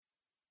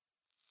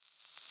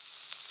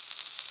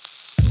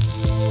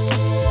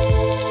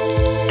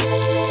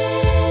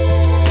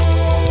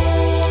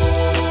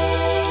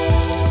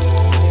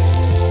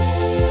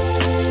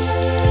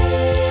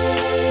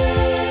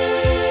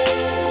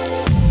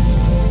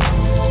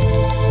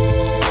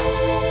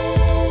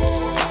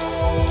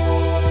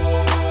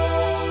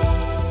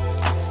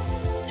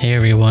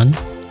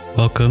everyone.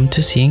 Welcome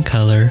to See in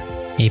Color,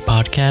 a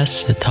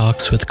podcast that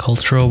talks with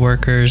cultural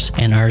workers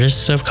and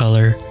artists of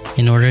color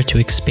in order to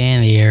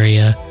expand the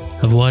area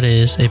of what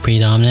is a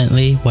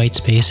predominantly white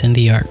space in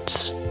the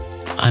arts.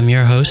 I'm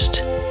your host,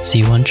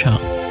 Ziwon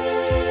Chung.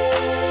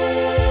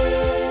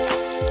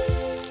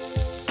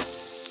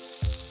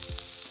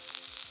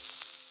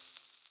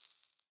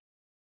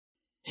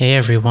 Hey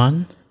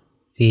everyone,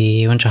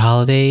 the winter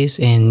holidays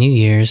and New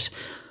Year's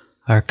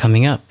are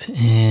coming up,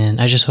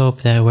 and I just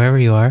hope that wherever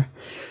you are,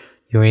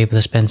 you're able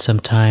to spend some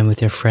time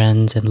with your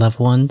friends and loved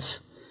ones.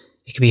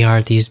 It can be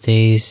hard these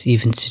days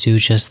even to do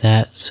just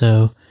that,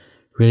 so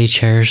really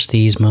cherish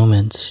these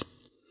moments.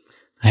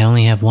 I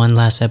only have one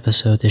last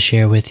episode to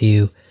share with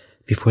you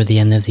before the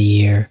end of the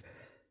year,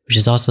 which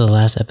is also the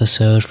last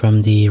episode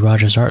from the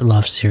Rogers Art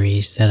Loft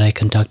series that I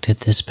conducted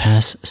this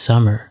past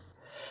summer.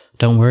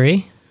 Don't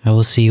worry, I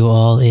will see you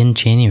all in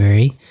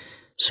January.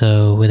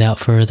 So without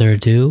further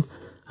ado,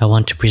 I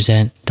want to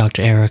present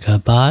Dr. Erika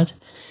Abad,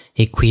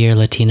 a queer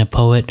Latina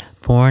poet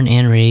born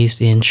and raised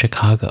in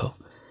Chicago.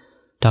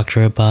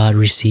 Dr. Abad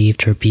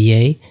received her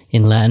BA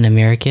in Latin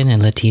American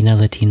and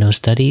Latino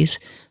Studies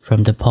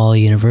from DePaul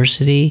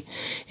University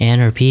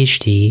and her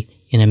PhD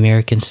in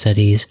American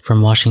Studies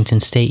from Washington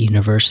State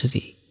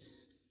University.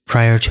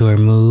 Prior to her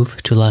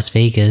move to Las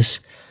Vegas,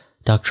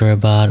 Dr.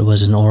 Abad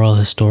was an oral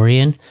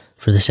historian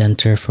for the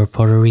Center for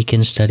Puerto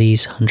Rican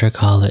Studies, Hunter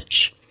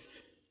College.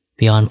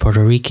 Beyond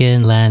Puerto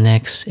Rican,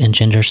 Latinx, and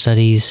gender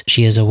studies,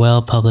 she is a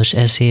well-published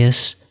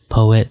essayist,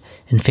 poet,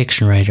 and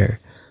fiction writer,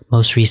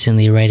 most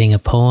recently writing a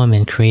poem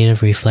and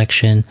creative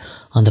reflection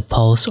on the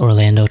Pulse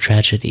Orlando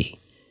tragedy.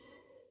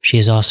 She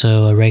is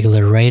also a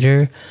regular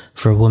writer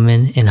for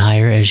Women in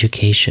Higher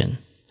Education.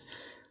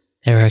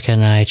 Erika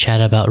and I chat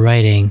about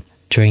writing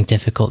during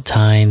difficult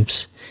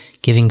times,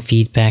 giving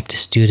feedback to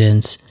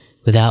students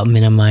without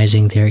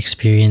minimizing their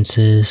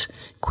experiences,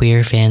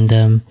 queer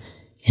fandom,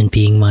 and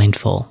being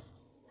mindful.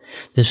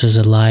 This was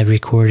a live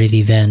recorded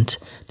event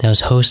that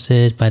was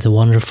hosted by the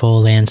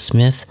wonderful Lance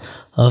Smith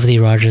of the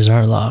Rogers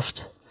Art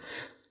Loft.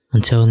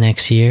 Until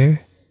next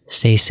year,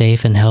 stay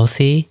safe and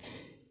healthy,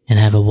 and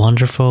have a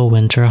wonderful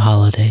winter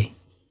holiday.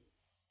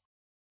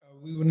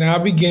 We will now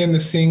begin the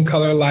See in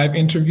Color live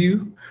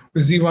interview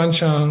with Ziwon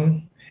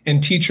Chung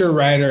and teacher,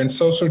 writer, and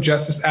social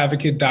justice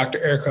advocate Dr.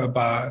 Erika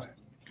Abad.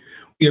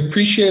 We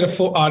appreciate a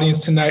full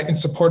audience tonight in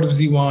support of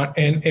Ziwon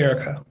and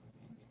Erika,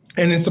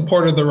 and in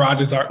support of the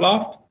Rogers Art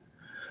Loft.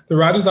 The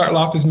Rogers Art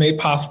Loft is made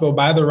possible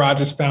by the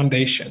Rogers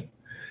Foundation,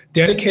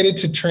 dedicated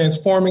to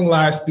transforming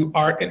lives through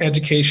art and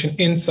education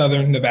in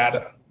Southern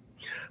Nevada.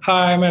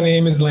 Hi, my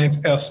name is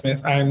Lance L.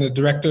 Smith. I am the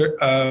director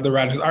of the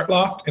Rogers Art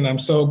Loft, and I'm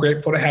so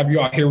grateful to have you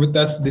all here with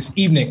us this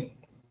evening.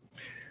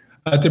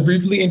 To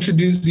briefly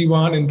introduce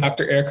Ziwon and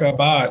Dr. Erika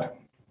Abad.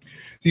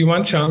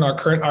 Ziwon Chung, our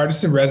current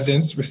artist in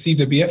residence, received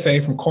a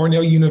BFA from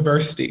Cornell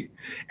University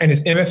and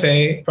his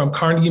MFA from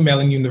Carnegie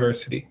Mellon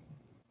University.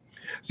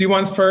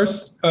 Ziwon's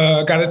first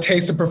got a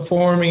taste of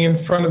performing in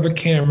front of a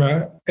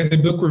camera as a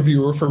book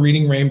reviewer for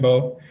Reading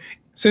Rainbow.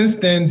 Since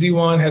then,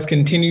 Ziwon has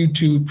continued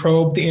to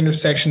probe the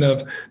intersection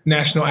of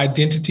national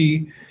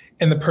identity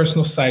and the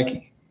personal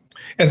psyche.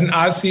 As an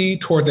odyssey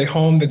towards a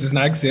home that does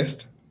not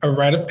exist, a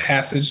rite of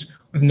passage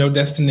with no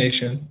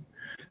destination,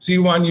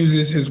 Ziwon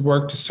uses his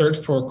work to search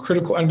for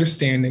critical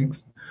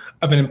understandings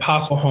of an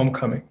impossible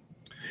homecoming.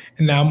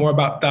 And now more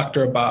about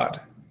Dr.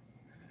 Abad.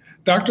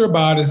 Dr.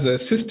 Abad is an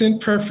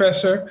assistant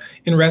professor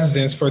in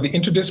residence for the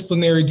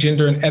Interdisciplinary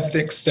Gender and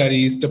Ethnic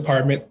Studies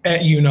Department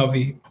at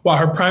UNLV. While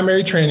her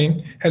primary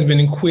training has been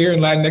in queer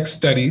and Latinx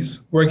studies,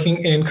 working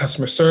in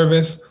customer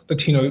service,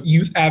 Latino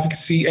youth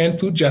advocacy, and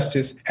food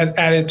justice has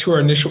added to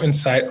her initial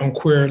insight on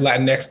queer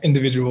Latinx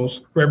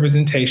individuals'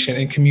 representation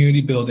in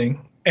community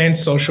building and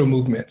social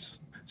movements.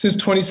 Since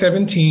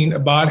 2017,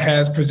 Abad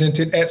has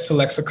presented at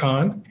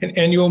Selexicon, an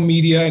annual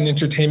media and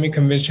entertainment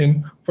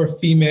convention for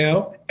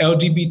female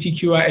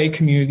LGBTQIA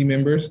community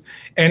members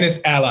and its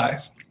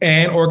allies,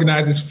 and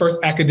organized its first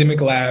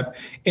academic lab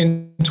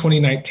in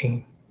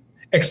 2019.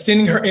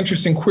 Extending her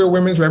interest in queer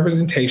women's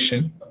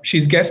representation,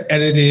 she's guest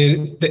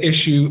edited the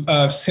issue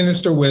of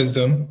Sinister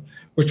Wisdom,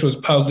 which was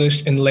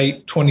published in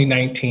late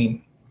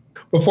 2019.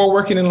 Before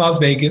working in Las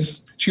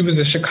Vegas, she was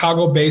a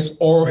Chicago-based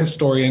oral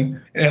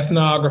historian and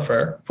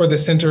ethnographer for the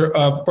Center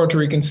of Puerto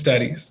Rican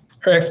Studies.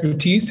 Her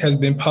expertise has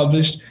been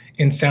published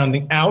in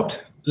Sounding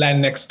Out,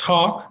 Latinx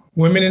Talk,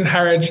 Women in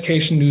Higher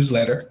Education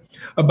newsletter.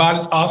 Abad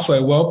is also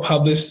a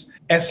well-published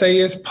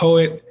essayist,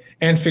 poet,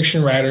 and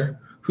fiction writer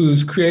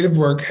whose creative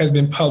work has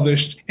been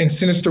published in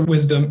Sinister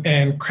Wisdom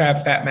and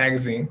Crab Fat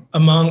magazine,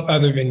 among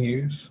other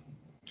venues.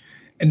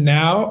 And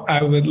now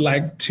I would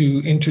like to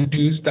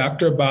introduce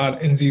Dr.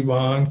 Abad and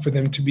Ziwon for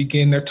them to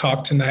begin their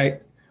talk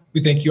tonight.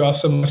 We thank you all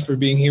so much for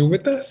being here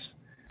with us.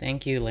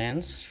 Thank you,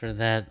 Lance, for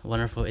that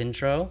wonderful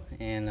intro,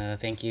 and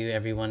thank you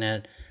everyone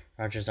at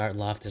Rogers Art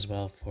Loft as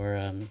well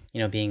for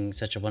being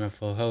such a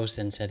wonderful host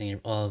and setting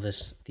all of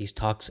these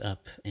talks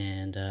up.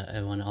 And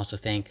I want to also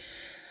thank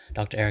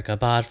Dr. Erika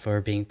Abad for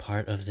being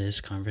part of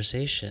this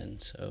conversation.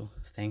 So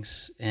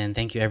thanks, and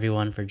thank you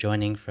everyone for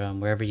joining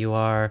from wherever you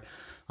are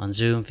on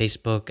Zoom,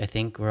 Facebook. I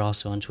think we're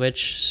also on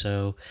Twitch.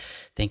 So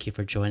thank you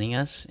for joining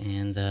us.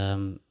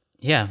 And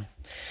yeah.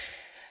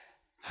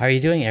 How are you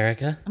doing,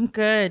 Erica? I'm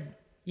good.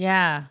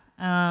 Yeah.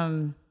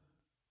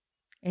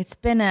 It's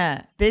been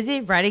a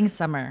busy writing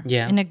summer.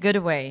 Yeah. In a good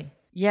way.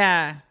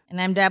 Yeah. And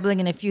I'm dabbling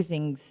in a few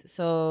things.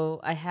 So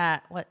I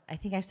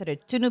think I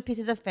started 2 new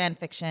pieces of fan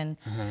fiction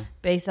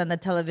based on the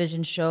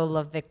television show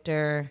Love,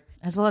 Victor,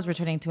 as well as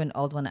returning to an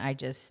old one.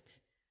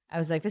 I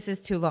was like, this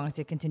is too long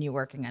to continue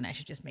working on. I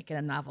should just make it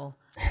a novel.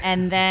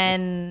 And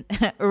then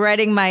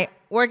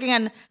working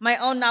on my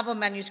own novel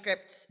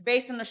manuscripts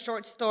based on a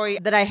short story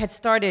that I had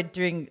started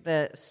during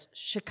the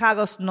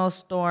Chicago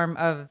snowstorm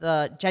of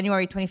the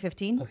January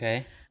 2015.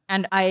 Okay.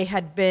 And I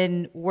had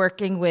been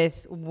working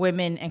with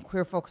women and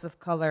queer folks of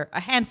color, a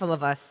handful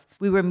of us.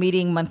 We were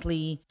meeting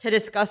monthly to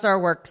discuss our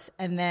works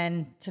and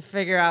then to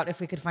figure out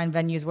if we could find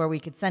venues where we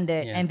could send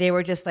it. Yeah. And they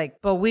were just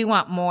like, but we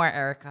want more,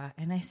 Erica.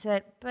 And I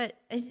said, but...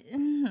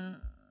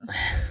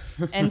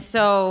 And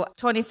so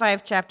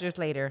 25 chapters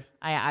later,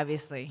 I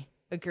obviously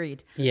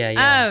agreed.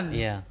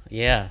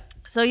 Yeah.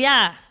 So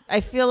yeah, I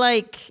feel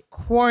like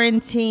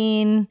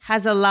quarantine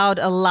has allowed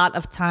a lot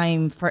of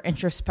time for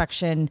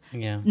introspection,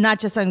 not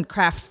just on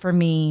craft for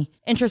me,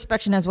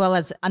 introspection as well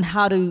as on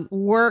how to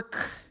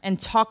work and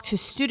talk to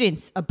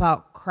students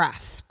about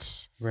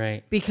craft.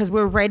 Right. Because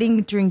we're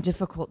writing during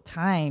difficult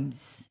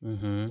times,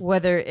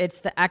 whether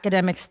it's the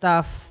academic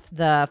stuff,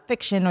 the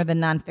fiction or the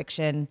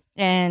nonfiction.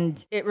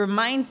 And it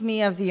reminds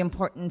me of the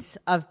importance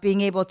of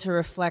being able to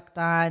reflect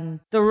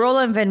on the role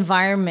of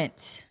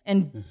environment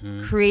and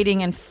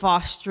creating and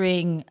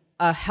fostering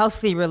a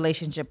healthy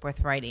relationship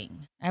with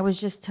writing. I was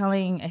just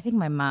telling, I think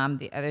my mom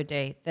the other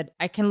day, that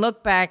I can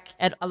look back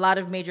at a lot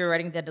of major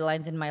writing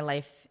deadlines in my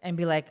life and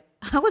be like,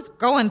 I was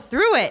going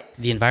through it.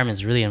 The environment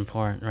is really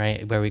important,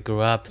 right? Where we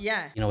grew up,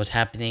 Yeah. What's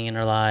happening in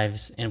our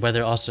lives, and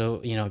whether also,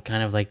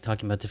 kind of like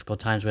talking about difficult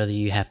times, whether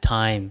you have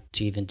time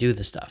to even do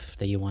the stuff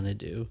that you want to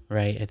do,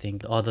 right? I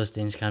think all those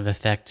things kind of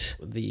affect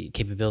the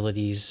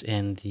capabilities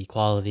and the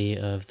quality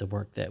of the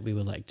work that we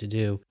would like to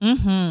do.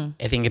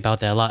 I think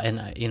about that a lot,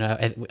 and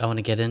I want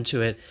to get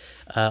into it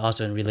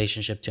also in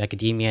relationship to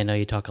academia. I know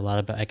you talk a lot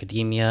about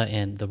academia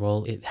and the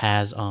role it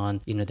has on,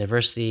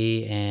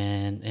 diversity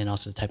and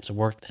also the types of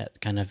work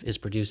that kind of is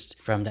produced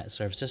from that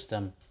sort of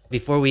system.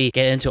 Before we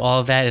get into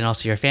all of that and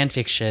also your fan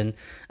fiction,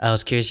 I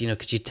was curious,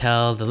 could you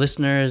tell the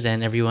listeners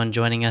and everyone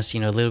joining us, a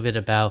little bit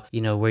about,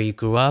 where you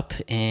grew up?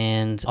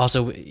 And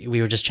also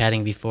we were just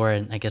chatting before,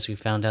 and I guess we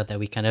found out that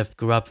we kind of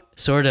grew up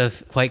sort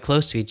of quite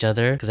close to each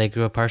other, because I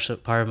grew up part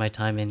of my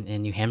time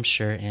in New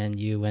Hampshire, and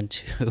you went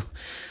to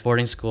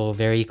boarding school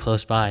very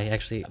close by.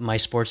 Actually, my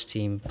sports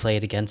team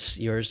played against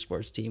your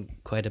sports team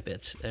quite a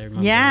bit. I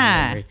remember.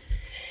 Yeah.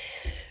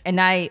 And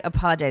I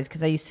apologize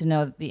because I used to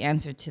know the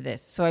answer to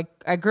this. So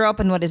I grew up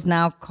in what is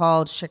now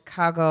called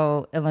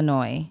Chicago,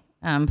 Illinois,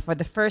 for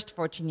the first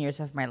 14 years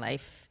of my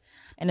life,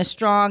 in a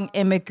strong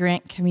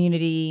immigrant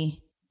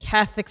community,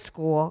 Catholic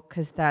school,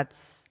 because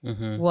that's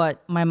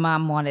what my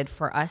mom wanted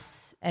for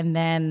us. And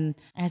then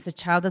as a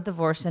child of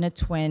divorce and a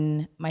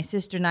twin, my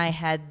sister and I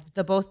had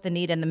both the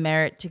need and the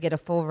merit to get a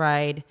full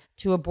ride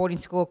to a boarding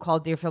school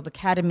called Deerfield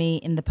Academy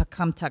in the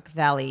Pecumtuck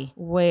Valley,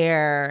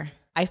 where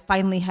I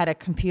finally had a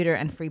computer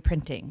and free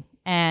printing.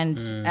 And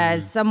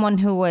as someone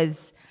who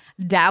was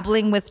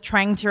dabbling with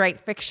trying to write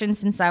fiction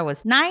since I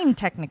was 9,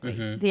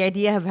 technically, the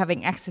idea of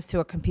having access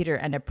to a computer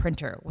and a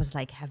printer was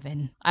like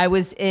heaven. I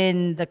was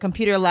in the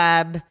computer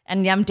lab,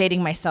 and I'm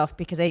dating myself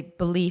because I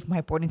believe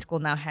my boarding school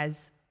now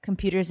has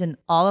computers in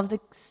all of the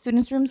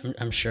students' rooms.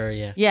 I'm sure,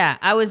 yeah. Yeah,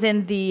 I was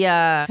in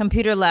the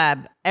computer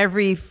lab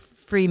every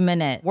free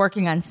minute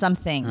working on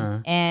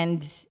something.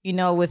 And,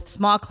 with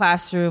small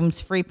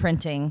classrooms, free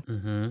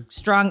printing,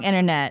 strong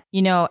internet,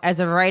 as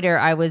a writer,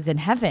 I was in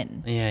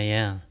heaven.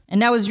 Yeah.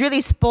 And I was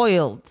really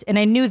spoiled. And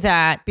I knew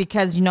that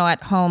because,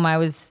 at home I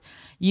was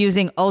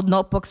using old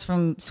notebooks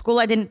from school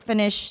I didn't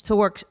finish to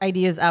work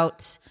ideas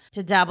out,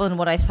 to dabble in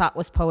what I thought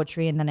was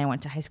poetry. And then I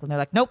went to high school and they're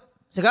like, nope.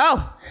 It's like,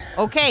 oh,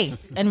 okay.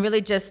 And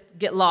really just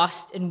get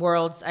lost in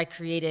worlds I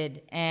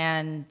created.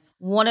 And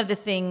one of the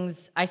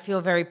things I feel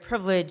very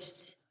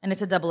privileged, and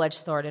it's a double-edged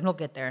sword, and we'll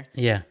get there,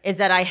 is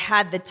that I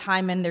had the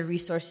time and the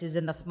resources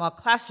in the small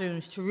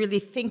classrooms to really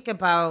think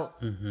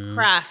about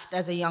craft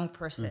as a young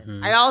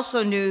person. I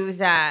also knew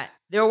that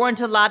there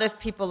weren't a lot of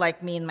people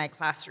like me in my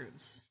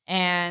classrooms.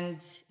 And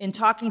in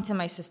talking to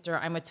my sister,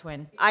 I'm a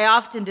twin, I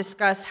often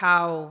discuss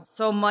how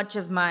so much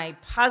of my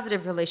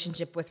positive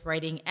relationship with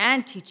writing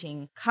and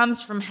teaching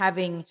comes from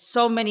having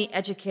so many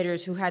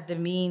educators who had the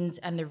means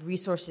and the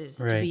resources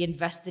to be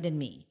invested in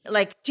me.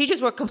 Like, teachers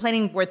were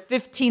complaining where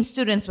 15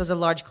 students was a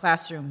large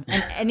classroom.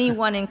 And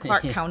anyone in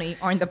Clark County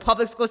or in the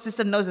public school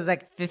system knows it's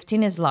like,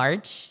 15 is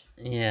large?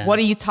 Yeah. What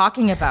are you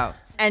talking about?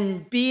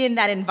 And be in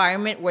that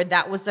environment where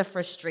that was the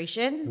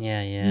frustration,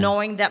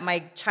 knowing that my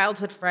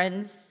childhood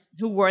friends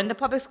who were in the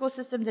public school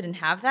system didn't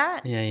have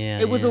that.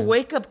 It was a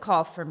wake-up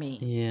call for me.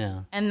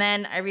 And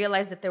then I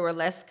realized that there were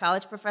less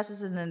college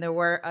professors and then there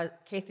were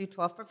K through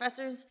 12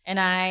 professors. And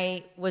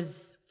I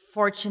was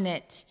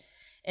fortunate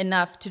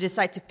enough to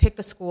decide to pick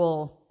a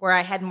school where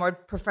I had more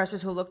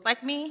professors who looked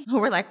like me, who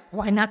were like,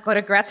 why not go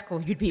to grad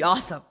school? You'd be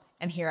awesome.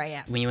 And here I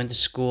am. When you went to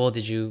school,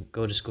 did you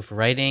go to school for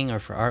writing or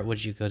for art? What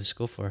did you go to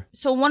school for?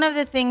 So one of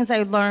the things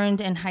I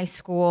learned in high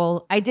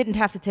school, I didn't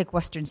have to take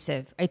Western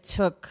Civ.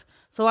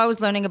 So I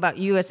was learning about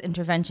U.S.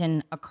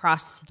 intervention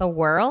across the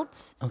world.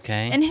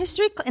 Okay.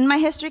 In my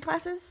history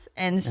classes.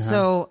 And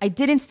so I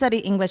didn't study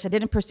English. I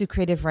didn't pursue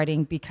creative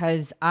writing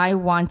because I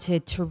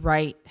wanted to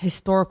write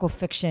historical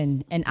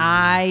fiction. And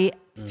I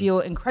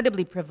feel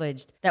incredibly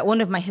privileged that one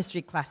of my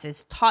history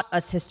classes taught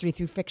us history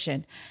through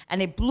fiction.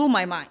 And it blew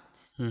my mind.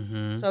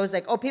 So I was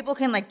like, oh, people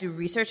can like do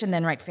research and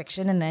then write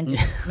fiction and then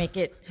just make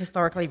it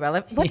historically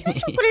relevant. What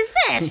is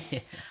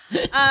this?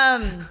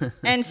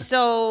 And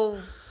so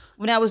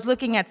when I was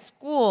looking at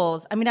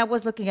schools, I mean, I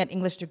was looking at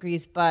English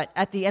degrees, but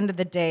at the end of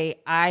the day,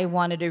 I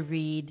wanted to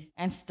read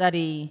and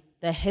study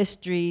the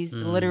histories,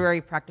 the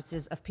literary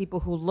practices of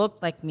people who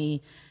looked like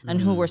me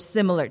and who were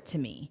similar to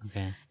me.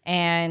 Okay.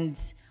 And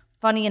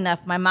funny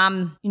enough, my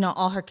mom,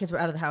 all her kids were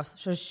out of the house.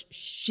 So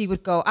she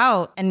would go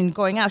out, and in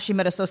going out, she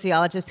met a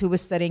sociologist who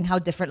was studying how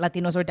different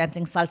Latinos were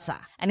dancing salsa.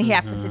 And he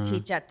happened to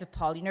teach at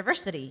DePaul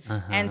University.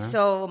 And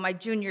so my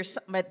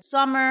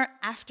summer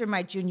after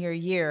my junior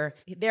year,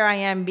 there I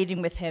am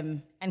meeting with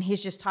him, and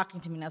he's just talking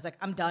to me. And I was like,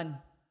 I'm done.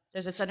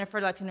 There's a Center for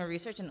Latino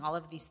Research and all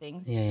of these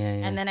things. Yeah.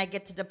 And then I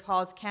get to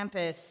DePaul's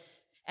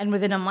campus, and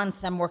within a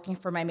month, I'm working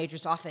for my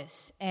major's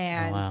office.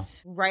 And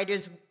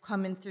writers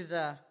come in through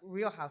the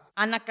Rio House.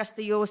 Ana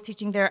Castillo was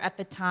teaching there at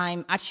the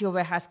time. Achi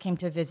Ovejas came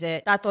to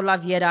visit. Tato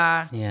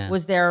Laviera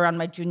was there around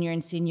my junior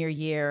and senior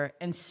year.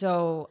 And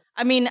so,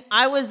 I mean,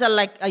 I was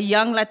a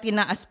young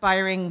Latina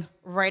aspiring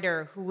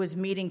writer who was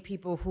meeting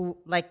people who,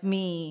 like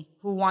me,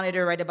 who wanted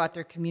to write about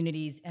their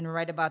communities and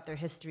write about their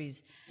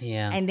histories.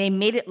 Yeah. And they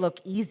made it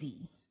look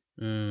easy.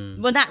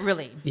 Well, not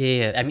really.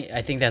 Yeah. I mean,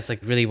 I think that's like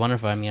really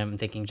wonderful. I mean, I'm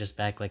thinking just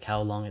back like how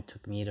long it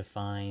took me to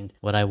find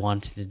what I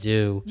wanted to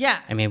do. Yeah.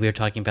 I mean, we were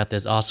talking about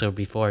this also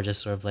before,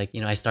 just sort of like,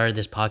 I started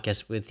this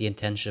podcast with the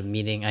intention of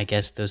meeting, I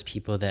guess, those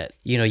people that,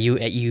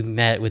 you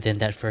met within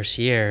that first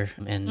year,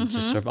 and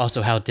just sort of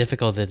also how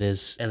difficult it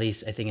is, at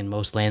least I think in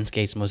most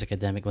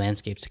academic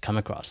landscapes, to come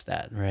across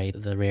that, right?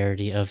 The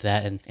rarity of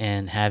that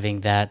and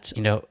having that,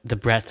 the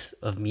breadth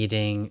of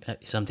meeting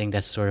something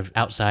that's sort of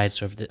outside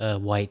sort of the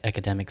white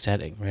academic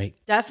setting, right?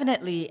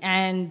 Definitely.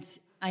 And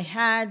I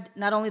had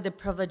not only the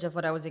privilege of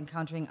what I was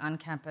encountering on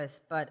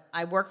campus, but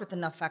I worked with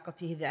enough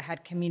faculty that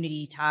had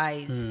community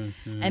ties.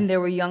 And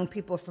there were young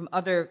people from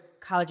other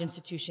college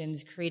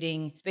institutions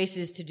creating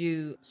spaces to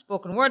do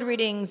spoken word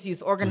readings,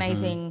 youth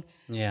organizing.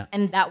 Yeah.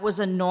 And that was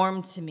a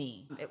norm to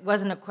me. It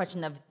wasn't a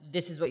question of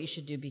this is what you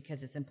should do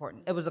because it's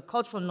important. It was a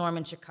cultural norm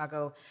in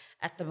Chicago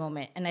at the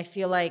moment. And I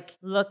feel like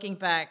looking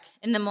back,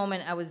 in the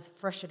moment I was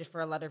frustrated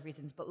for a lot of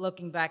reasons, but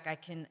looking back, I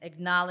can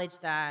acknowledge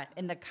that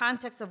in the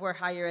context of where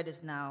higher ed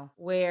is now,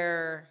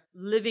 where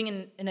living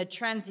in a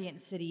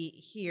transient city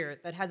here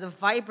that has a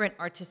vibrant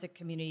artistic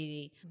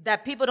community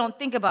that people don't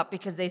think about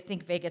because they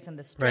think Vegas and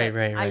the Strip.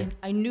 Right.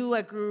 I knew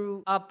I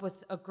grew up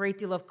with a great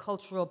deal of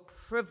cultural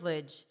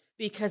privilege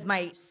because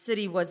my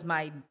city was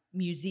my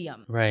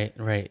museum. Right.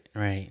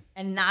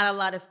 And not a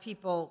lot of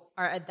people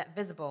are that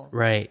visible.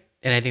 Right.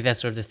 And I think that's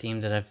sort of the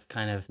theme that I've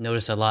kind of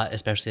noticed a lot,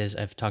 especially as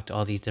I've talked to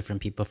all these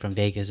different people from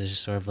Vegas, is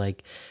just sort of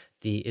like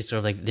it's sort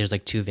of like there's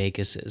like two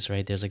Vegases,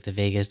 right? There's like the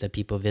Vegas that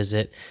people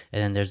visit,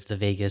 and then there's the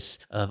Vegas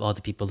of all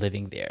the people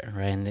living there,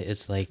 right? And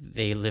it's like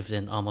they lived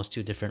in almost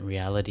two different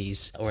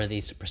realities or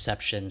these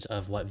perceptions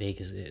of what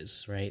Vegas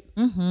is, right?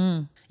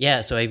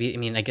 Yeah. So I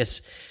mean, I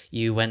guess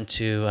you went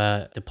to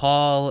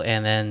DePaul,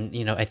 and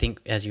then I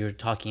think as you were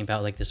talking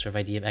about like this sort of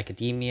idea of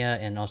academia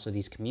and also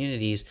these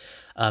communities,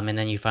 and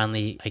then you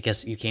finally, I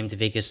guess, you came to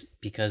Vegas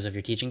because of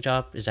your teaching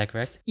job. Is that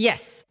correct?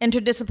 Yes.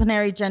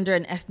 Interdisciplinary gender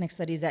and ethnic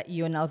studies at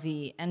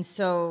UNLV. And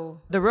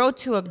so the road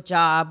to a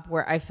job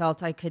where I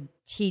felt I could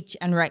teach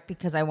and write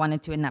because I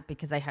wanted to and not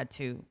because I had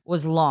to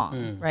was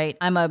long, right?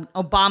 I'm an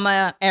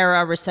Obama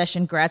era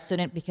recession grad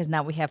student because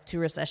now we have 2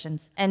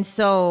 recessions. And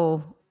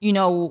so,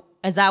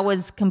 as I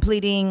was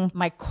completing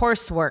my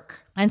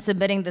coursework and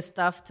submitting the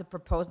stuff to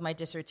propose my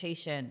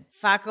dissertation,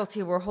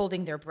 faculty were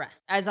holding their breath,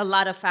 as a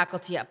lot of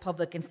faculty at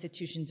public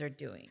institutions are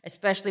doing,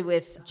 especially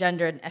with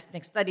gender and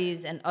ethnic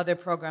studies and other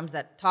programs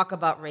that talk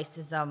about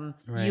racism,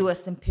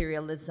 U.S.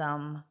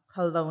 imperialism,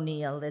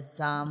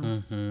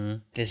 colonialism.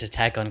 This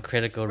attack on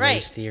critical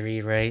race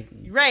theory, right?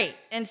 Right.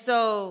 And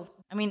so,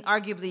 I mean,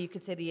 arguably you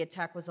could say the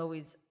attack was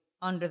always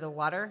under the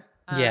water.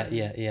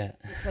 Yeah.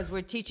 Because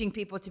we're teaching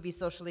people to be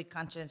socially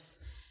conscious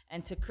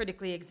and to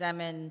critically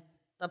examine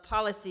the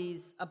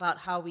policies about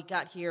how we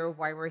got here,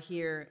 why we're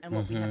here, and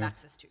what we have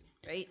access to,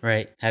 right?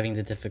 Right. Having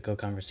the difficult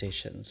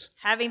conversations.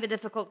 Having the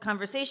difficult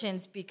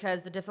conversations,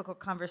 because the difficult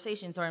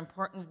conversations are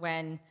important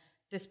when,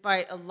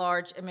 despite a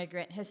large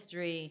immigrant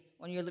history,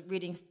 when you're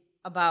reading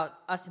about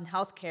us in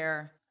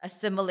healthcare,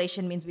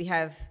 assimilation means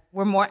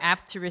we're more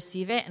apt to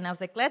receive it. And I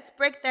was like, let's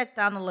break that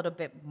down a little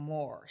bit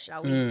more,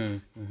 shall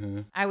we?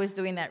 I was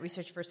doing that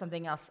research for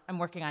something else I'm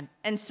working on.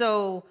 And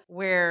so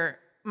where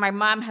my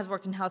mom has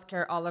worked in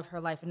healthcare all of her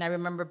life, and I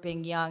remember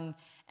being young,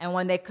 and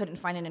when they couldn't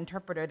find an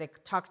interpreter, they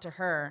could talk to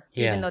her,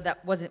 even though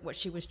that wasn't what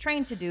she was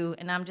trained to do.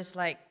 And I'm just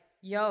like,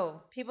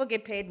 yo, people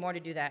get paid more to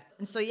do that.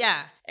 And so,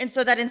 yeah. And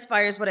so that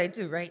inspires what I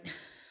do, right?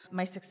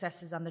 My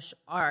success is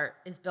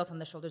is built on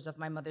the shoulders of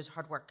my mother's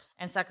hard work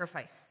and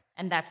sacrifice.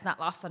 And that's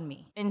not lost on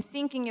me. In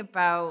thinking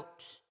about,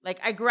 like,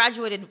 I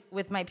graduated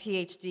with my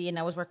PhD and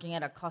I was working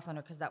at a call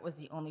center because that was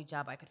the only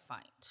job I could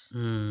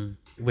find.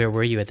 Where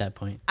were you at that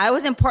point? I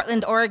was in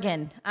Portland,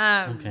 Oregon.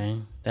 Okay.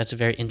 That's a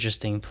very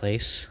interesting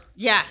place.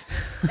 Yeah,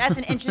 that's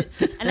an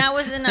interesting. And I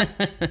was in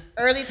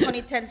early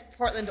 2010s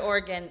Portland,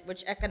 Oregon,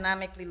 which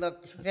economically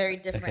looked very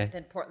different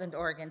than Portland,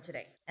 Oregon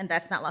today. And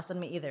that's not lost on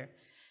me either.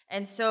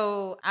 And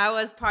so I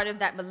was part of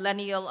that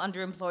millennial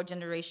underemployed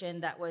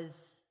generation that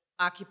was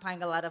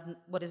occupying a lot of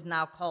what is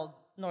now called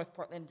North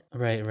Portland.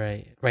 Right.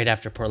 Right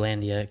after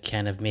Portlandia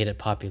kind of made it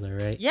popular,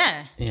 right?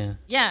 Yeah. Yeah.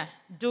 Yeah.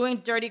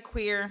 Doing Dirty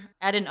Queer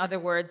at In Other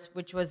Words,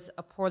 which was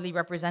a poorly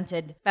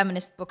represented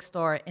feminist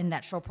bookstore in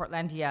natural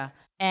Portlandia.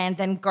 And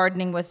then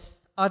gardening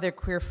with other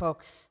queer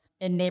folks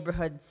in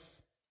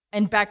neighborhoods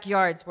and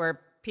backyards where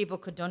people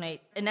could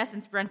donate, in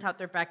essence, rent out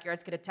their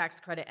backyards, get a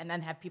tax credit, and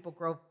then have people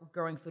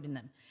growing food in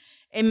them.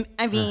 And,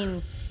 I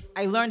mean,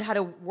 I learned how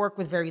to work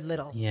with very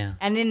little. Yeah.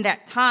 And in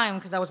that time,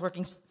 because I was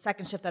working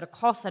second shift at a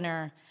call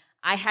center,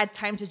 I had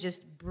time to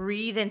just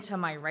breathe into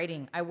my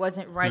writing. I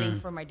wasn't writing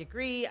for my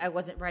degree. I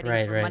wasn't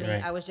writing for money.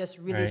 I was just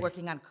really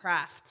working on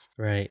craft.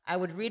 Right. I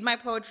would read my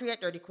poetry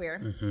at Dirty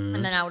Queer,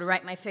 and then I would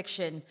write my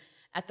fiction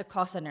at the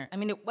call center. I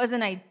mean, it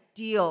wasn't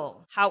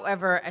ideal.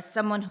 However, as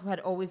someone who had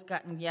always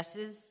gotten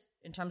yeses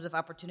in terms of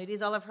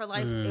opportunities all of her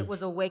life, it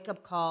was a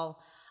wake-up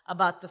call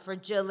about the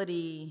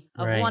fragility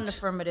of one,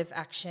 affirmative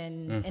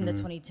action in the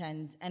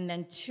 2010s, and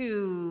then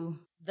two,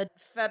 the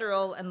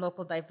federal and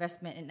local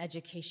divestment in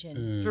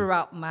education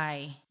throughout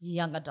my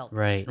young adult.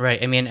 Right.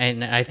 I mean,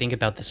 and I think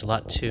about this a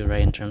lot too,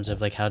 right? In terms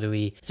of like, how do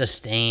we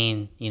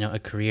sustain, a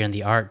career in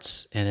the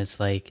arts? And it's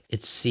like,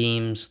 it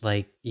seems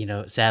like,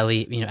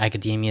 sadly,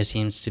 academia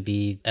seems to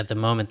be at the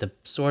moment the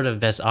sort of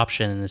best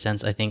option in the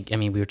sense,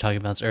 we were talking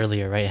about this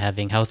earlier, right?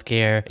 Having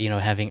healthcare,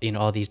 having,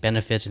 all these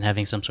benefits and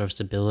having some sort of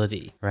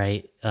stability,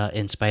 right?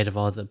 In spite of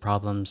all the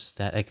problems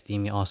that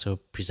academia also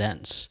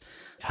presents.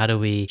 How do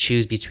we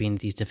choose between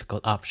these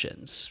difficult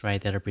options,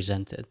 right, that are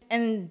presented?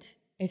 And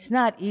it's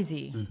not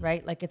easy,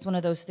 right? Like, it's one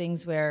of those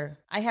things where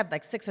I had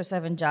like 6 or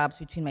 7 jobs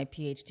between my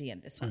PhD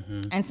and this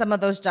one. And some of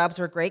those jobs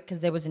were great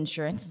because there was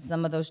insurance. And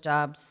some of those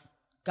jobs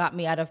got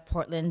me out of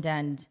Portland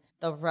and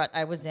the rut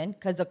I was in,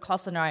 because the call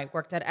center I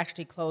worked at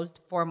actually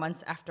closed 4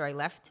 months after I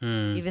left,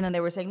 even though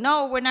they were saying,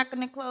 no, we're not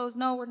going to close.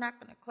 No, we're not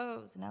going to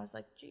close. And I was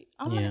like, gee,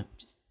 I'm going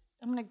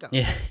to go.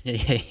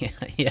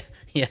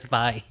 Yeah,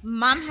 bye.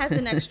 Mom has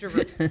an extra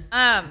room.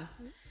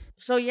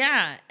 So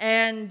yeah,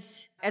 and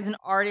as an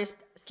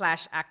artist /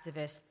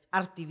 activist,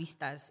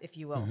 artivistas, if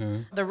you will,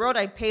 the road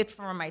I paved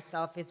for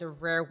myself is a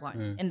rare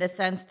one in the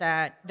sense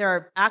that there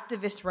are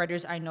activist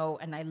writers I know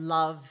and I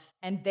love,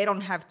 and they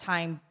don't have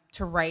time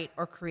to write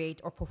or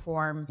create or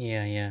perform.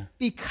 Yeah.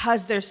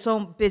 Because they're so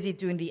busy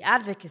doing the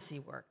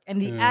advocacy work.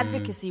 And the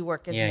advocacy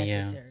work is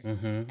necessary.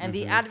 And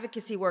the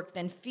advocacy work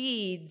then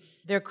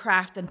feeds their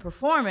craft and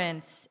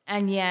performance.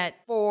 And yet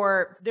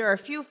there are a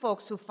few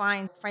folks who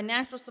find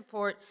financial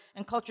support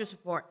and cultural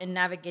support in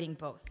navigating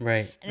both.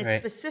 Right. And it's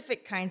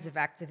specific kinds of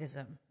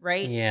activism,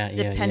 right? Yeah.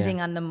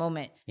 Depending on the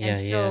moment.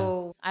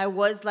 I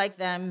was like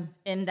them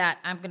in that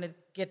I'm going to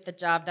get the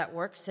job that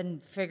works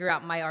and figure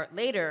out my art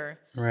later.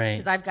 Right.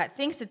 Because I've got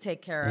things to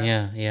take care of.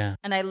 Yeah.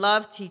 And I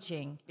love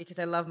teaching because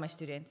I love my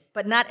students.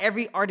 But not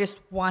every artist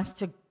wants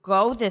to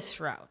go this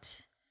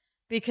route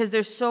because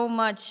there's so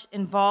much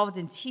involved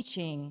in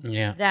teaching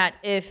that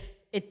if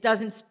it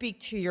doesn't speak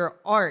to your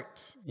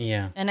art,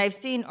 and I've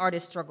seen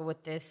artists struggle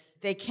with this,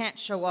 they can't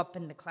show up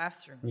in the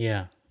classroom.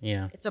 Yeah.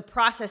 It's a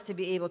process to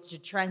be able to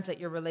translate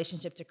your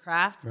relationship to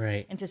craft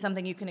right. into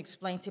something you can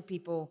explain to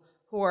people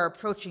who are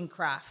approaching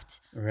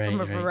craft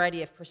from a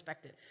variety of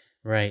perspectives.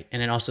 Right.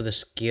 And then also the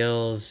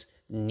skills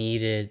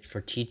needed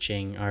for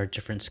teaching are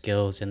different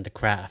skills in the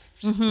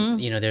crafts.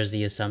 There's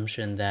the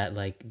assumption that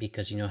like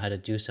because you know how to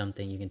do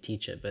something you can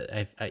teach it, but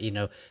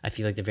I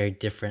feel like they're very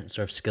different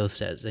sort of skill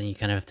sets, and you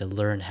kind of have to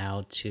learn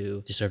how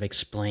to sort of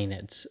explain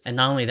it. And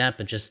not only that,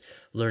 but just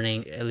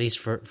learning, at least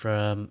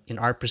from an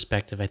art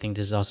perspective, I think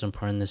this is also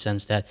important in the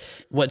sense that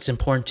what's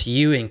important to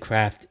you in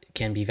craft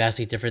can be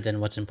vastly different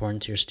than what's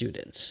important to your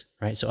students,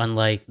 right? So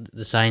unlike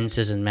the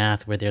sciences and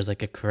math where there's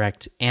like a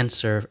correct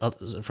answer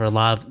for a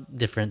lot of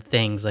different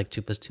things, like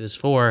 2 + 2 is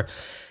 4,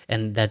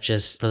 and that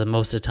just for the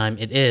most of the time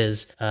it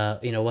is,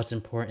 what's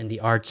important in the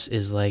arts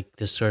is like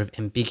this sort of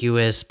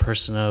ambiguous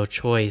personal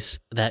choice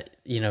that,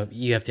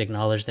 you have to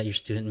acknowledge that your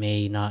student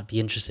may not be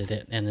interested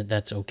in, and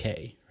that's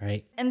okay,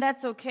 right? And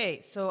that's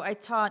okay. So I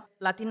taught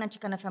Latina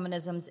Chicana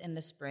feminisms in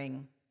the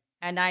spring.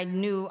 And I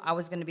knew it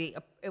was going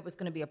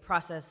to be a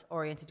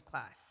process-oriented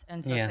class.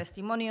 And so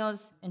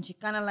Testimonios and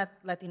Chicana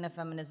Latina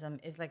feminism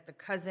is like the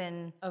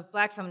cousin of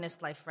Black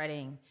feminist life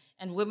writing.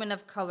 And women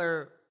of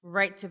color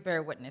right to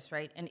bear witness,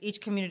 right? And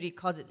each community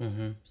calls it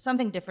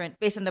something different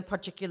based on the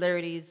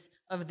particularities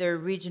of their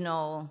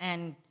regional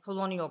and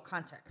colonial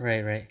context.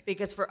 Right, right.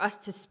 Because for us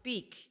to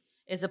speak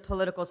is a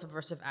political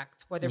subversive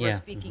act, whether we're Yeah,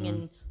 speaking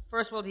in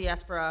first world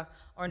diaspora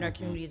or in our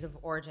communities of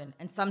origin.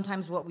 And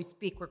sometimes what we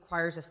speak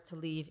requires us to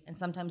leave, and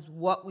sometimes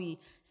what we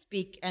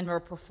speak and or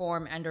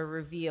perform and or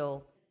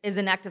reveal is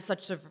an act of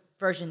such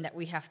subversion that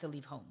we have to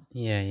leave home.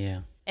 Yeah,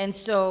 yeah. And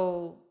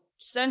so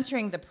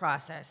centering the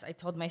process, I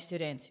told my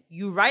students,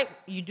 you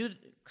do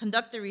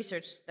conduct the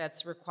research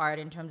that's required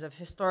in terms of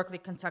historically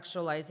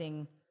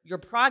contextualizing your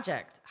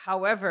project.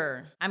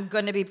 However, I'm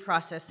going to be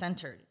process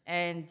centered.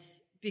 And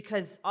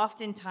because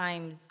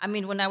oftentimes, I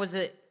mean, when I was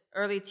an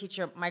early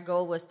teacher, my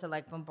goal was to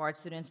like bombard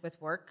students with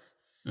work,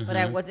 but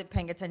I wasn't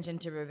paying attention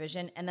to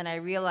revision. And then I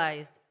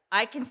realized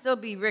I can still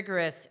be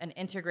rigorous and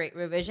integrate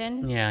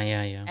revision Yeah.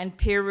 and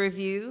peer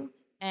review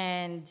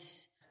and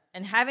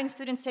having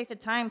students take the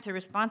time to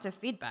respond to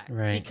feedback.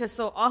 Right. Because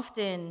so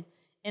often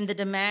in the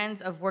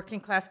demands of working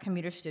class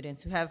commuter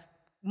students who have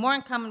more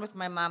in common with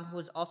my mom, who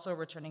is also a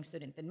returning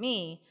student than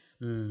me,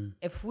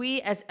 if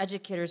we as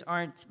educators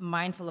aren't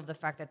mindful of the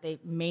fact that they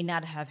may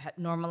not have had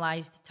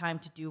normalized time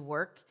to do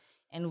work,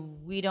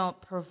 and we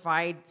don't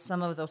provide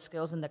some of those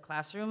skills in the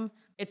classroom,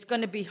 it's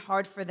going to be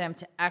hard for them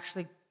to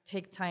actually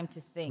take time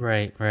to think.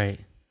 Right.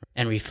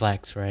 And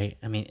reflect, right?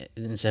 I mean,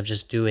 instead of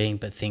just doing,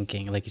 but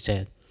thinking, like you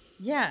said.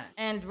 Yeah,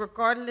 and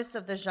regardless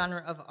of the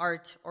genre of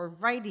art or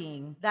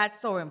writing, that's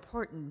so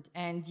important.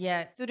 And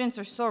yet, students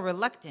are so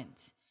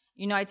reluctant.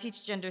 You know, I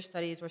teach gender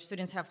studies where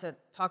students have to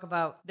talk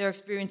about their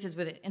experiences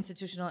with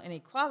institutional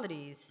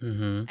inequalities.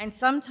 And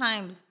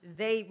sometimes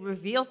they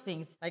reveal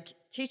things like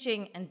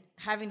teaching and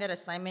having that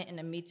assignment in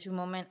a Me Too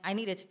moment. I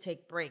needed to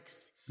take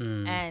breaks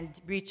and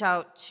reach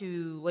out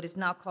to what is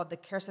now called the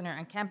Care Center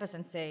on campus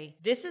and say,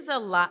 this is a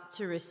lot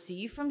to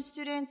receive from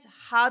students.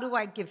 How do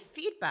I give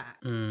feedback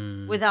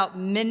without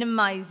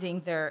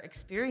minimizing their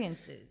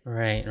experiences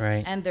Right.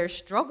 and their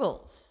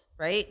struggles?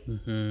 Right?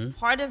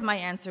 Part of my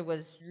answer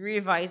was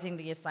revising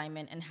the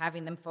assignment and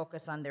having them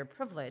focus on their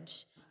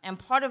privilege. And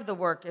part of the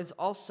work is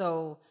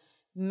also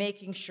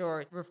making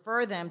sure,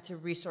 refer them to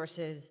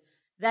resources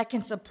that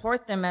can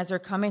support them as they're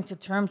coming to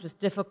terms with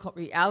difficult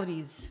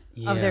realities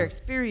of their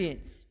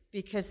experience.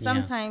 Because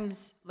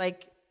sometimes,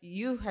 like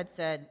you had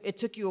said, it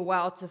took you a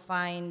while to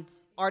find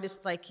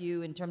artists like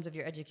you in terms of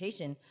your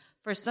education.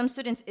 For some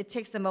students, it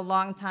takes them a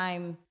long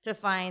time to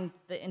find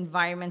the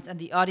environments and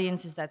the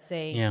audiences that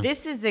say,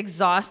 this is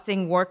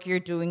exhausting work you're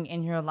doing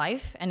in your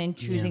life and in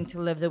choosing to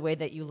live the way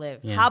that you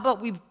live. How about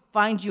we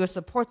find you a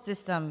support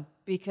system,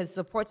 because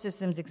support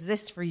systems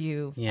exist for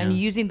you, and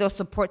using those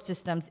support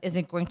systems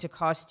isn't going to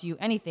cost you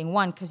anything.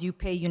 One, because you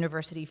pay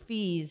university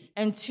fees,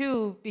 and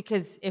two,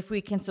 because if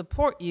we can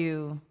support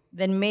you,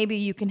 then maybe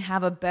you can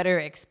have a better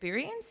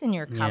experience in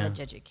your college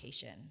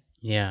education.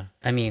 Yeah.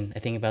 I mean, I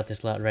think about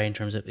this a lot, right? In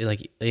terms of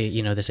like,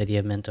 you know, this idea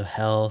of mental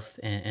health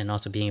and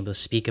also being able to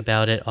speak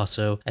about it.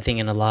 Also, I think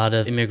in a lot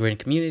of immigrant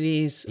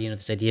communities, you know,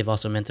 this idea of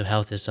also mental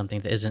health is something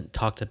that isn't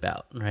talked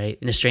about, right?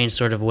 In a strange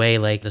sort of way,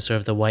 like the sort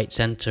of the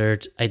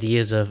white-centered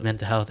ideas of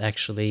mental health,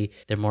 actually,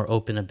 they're more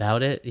open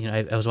about it. You know,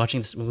 I was watching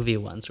this movie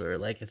once where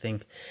like, I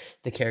think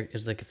the character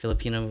was like a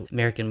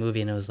Filipino-American movie,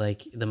 and it was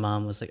like, the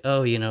mom was like,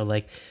 oh, you know,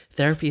 like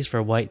therapy is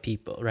for white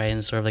people, right?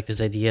 And sort of like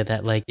this idea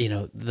that like, you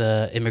know,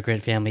 the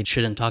immigrant family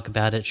shouldn't talk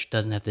about it,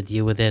 doesn't have to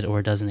deal with it, or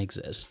it doesn't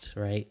exist,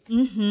 right?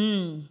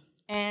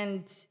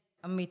 And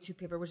a Me Too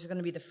paper, which is going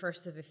to be the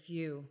first of a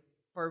few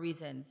for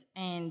reasons.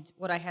 And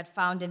what I had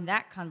found in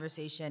that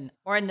conversation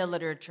or in the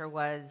literature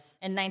was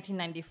in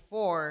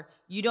 1994,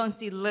 you don't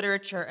see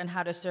literature on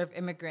how to serve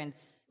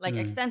immigrants, like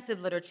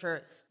extensive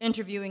literature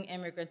interviewing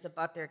immigrants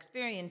about their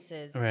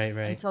experiences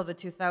until the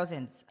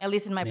 2000s, at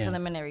least in my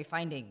preliminary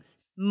findings.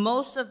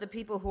 Most of the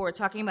people who are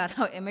talking about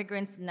how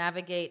immigrants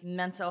navigate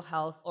mental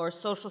health or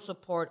social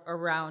support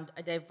around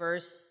a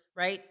diverse,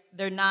 right?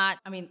 They're not,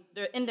 I mean,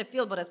 they're in the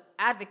field, but as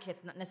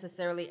advocates, not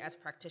necessarily as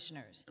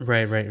practitioners.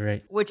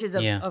 Right. Which is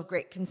of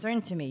great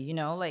concern to me, you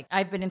know? Like,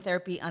 I've been in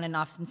therapy on and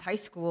off since high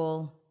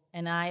school,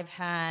 and I've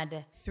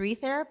had 3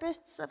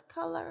 therapists of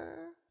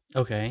color.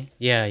 Okay.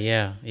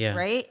 Yeah.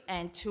 Right?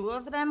 And 2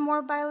 of them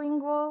were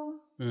bilingual.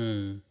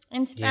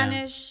 In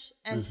Spanish.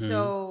 And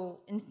so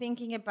in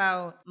thinking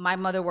about, my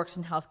mother works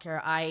in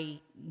healthcare, I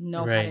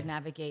know how to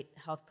navigate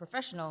health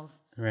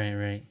professionals.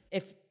 Right.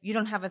 If you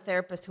don't have a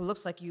therapist who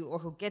looks like you or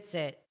who gets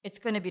it, it's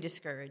going to be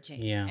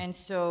discouraging. Yeah. And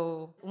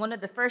so one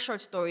of the first short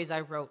stories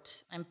I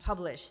wrote and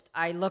published,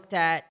 I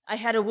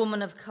had a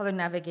woman of color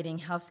navigating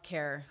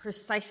healthcare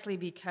precisely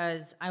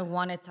because I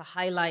wanted to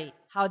highlight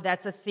how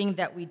that's a thing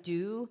that we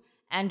do,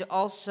 and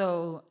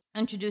also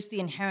introduce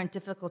the inherent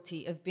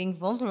difficulty of being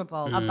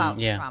vulnerable about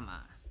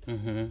trauma.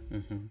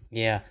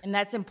 Yeah. And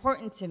that's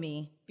important to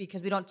me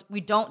because we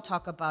don't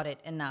talk about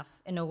it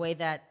enough in a way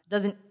that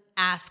doesn't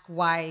ask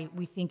why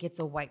we think it's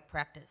a white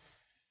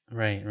practice.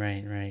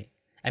 Right.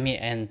 I mean,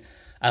 and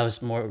I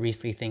was more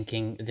recently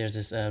thinking there's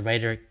this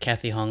writer,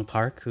 Kathy Hong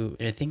Park, who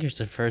I think is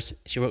the first,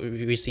 she wrote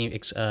recently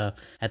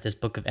at this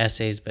book of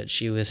essays, but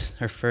she was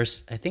her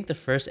first, I think the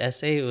first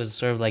essay, it was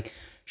sort of like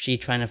she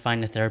trying to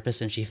find a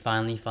therapist, and she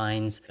finally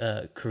finds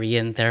a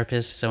Korean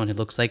therapist, someone who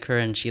looks like her,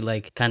 and she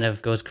like kind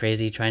of goes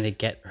crazy trying to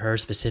get her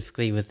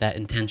specifically with that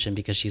intention,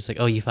 because she's like,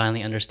 oh, you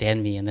finally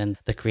understand me. And then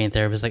the Korean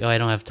therapist is like, oh, I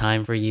don't have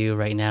time for you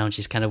right now. And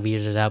she's kind of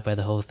weirded out by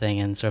the whole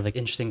thing, and sort of like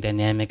interesting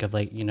dynamic of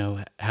like, you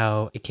know,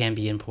 how it can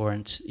be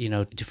important, you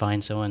know, to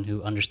find someone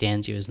who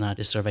understands you, is not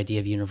this sort of idea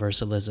of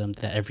universalism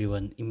that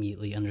everyone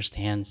immediately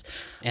understands.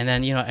 And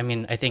then, you know, I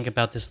mean, I think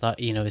about this thought,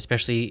 you know,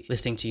 especially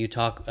listening to you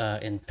talk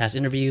in past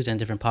interviews and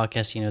different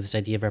podcasts, you know, this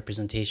idea of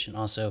representation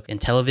also in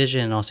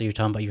television, and also you're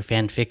talking about your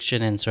fan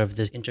fiction and sort of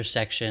this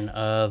intersection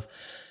of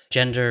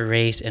gender,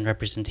 race, and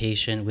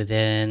representation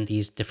within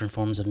these different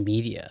forms of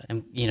media.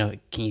 And, you know,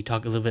 can you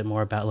talk a little bit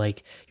more about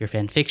like your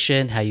fan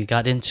fiction, how you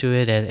got into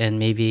it, and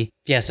maybe,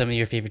 yeah, some of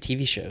your favorite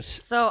TV shows?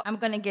 So I'm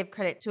going to give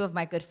credit to two of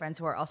my good friends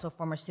who are also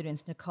former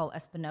students, Nicole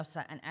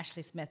Espinosa and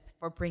Ashley Smith,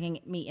 for bringing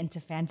me into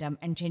fandom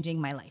and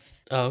changing my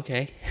life. Oh,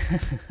 okay.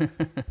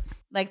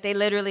 Like they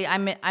literally,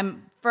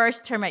 I'm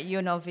first term at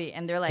UNLV,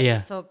 and they're like, Yeah.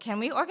 So can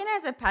we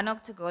organize a panel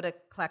to go to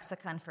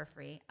Claxicon for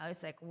free? I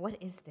was like, what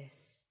is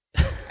this?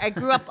 I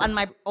grew up on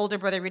my older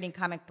brother reading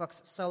comic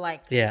books, so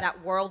like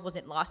that world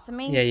wasn't lost to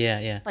me.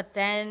 Yeah. But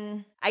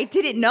then I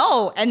didn't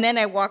know, and then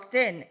I walked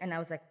in, and I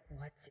was like,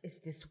 what is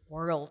this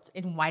world,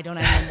 and why don't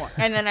I know more?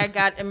 And then I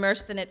got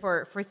immersed in it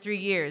for 3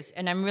 years,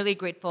 and I'm really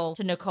grateful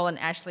to Nicole and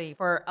Ashley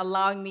for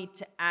allowing me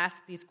to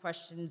ask these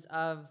questions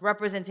of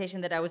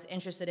representation that I was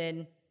interested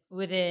in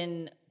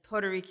within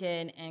Puerto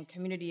Rican and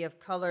community of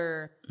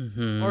color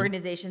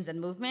organizations and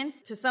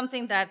movements, to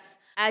something that's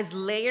as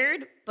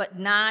layered but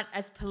not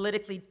as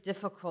politically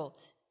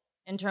difficult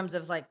in terms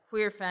of like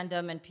queer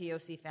fandom and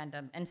POC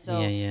fandom. And so,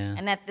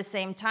 and at the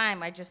same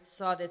time, I just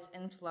saw this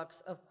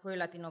influx of queer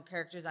Latino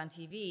characters on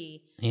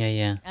TV.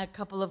 A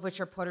couple of which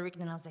are Puerto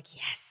Rican, and I was like,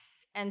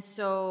 yes. And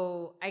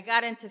so I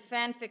got into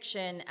fan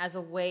fiction as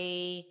a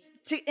way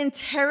to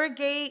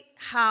interrogate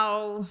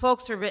how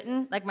folks are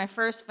written. Like my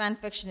first fan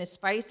fiction is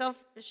Spidey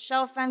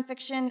Shell fan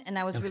fiction, and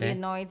I was really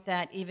annoyed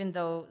that even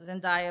though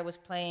Zendaya was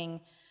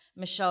playing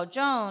Michelle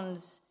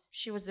Jones,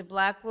 she was a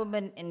black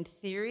woman in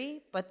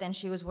theory, but then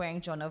she was wearing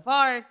Joan of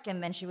Arc,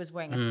 and then she was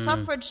wearing a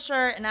suffrage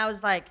shirt, and I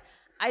was like,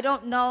 I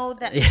don't know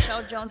that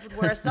Michelle Jones would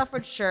wear a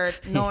suffrage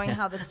shirt knowing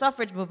how the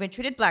suffrage movement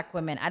treated black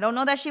women. I don't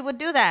know that she would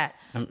do that.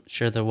 I'm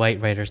sure the white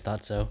writers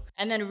thought so.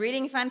 And then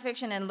reading fan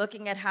fiction and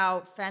looking at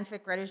how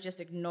fanfic writers just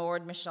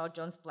ignored Michelle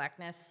Jones'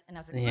 blackness. And I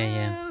was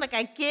like, like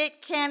I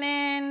get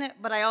canon,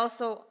 but I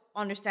also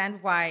understand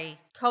why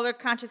color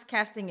conscious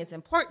casting is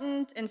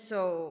important. And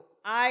so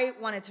I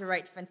wanted to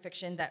write fan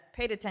fiction that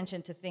paid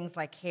attention to things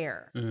like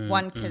hair.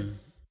 One,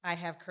 because I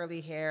have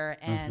curly hair,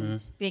 and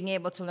being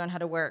able to learn how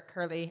to wear it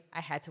curly, I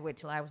had to wait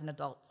till I was an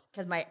adult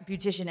because my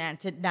beautician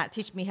aunt did not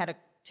teach me how to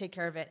take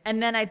care of it. And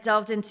then I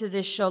delved into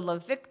this show,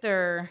 Love,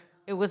 Victor.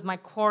 It was my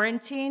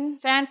quarantine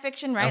fan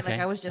fiction, right? Like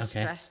I was just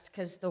stressed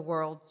because the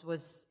world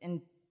was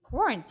in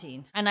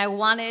quarantine. And I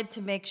wanted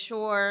to make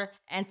sure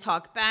and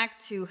talk back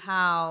to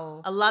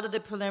how a lot of the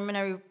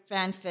preliminary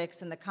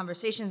fanfics and the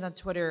conversations on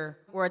Twitter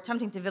were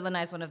attempting to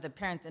villainize one of the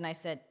parents. And I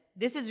said,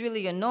 this is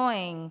really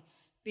annoying,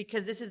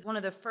 because this is one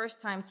of the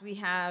first times we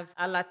have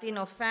a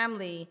Latino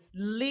family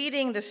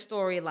leading the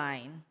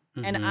storyline.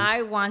 And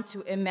I want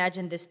to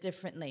imagine this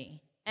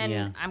differently.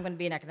 And I'm going to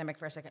be an academic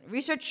for a second.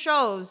 Research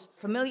shows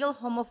familial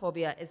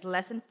homophobia is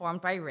less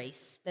informed by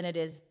race than it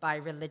is by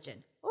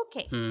religion.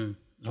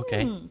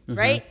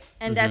 Right?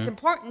 And that's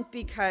important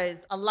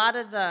because a lot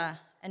of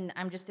and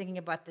I'm just thinking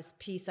about this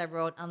piece I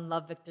wrote on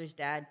Love, Victor's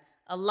dad.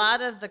 A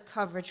lot of the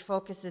coverage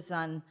focuses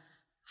on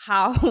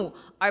how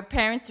our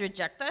parents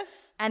reject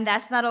us, and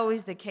that's not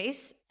always the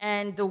case.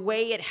 And the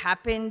way it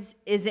happens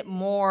isn't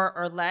more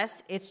or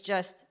less, it's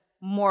just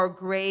more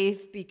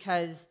grave,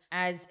 because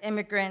as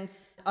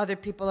immigrants, other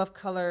people of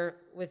color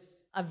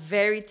with a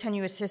very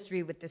tenuous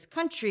history with this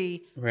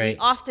country, we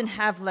often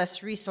have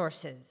less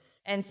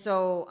resources. And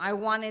so I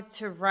wanted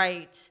to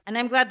write, and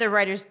I'm glad the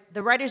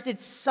writers did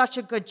such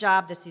a good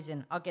job this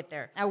season. I'll get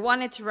there. I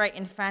wanted to write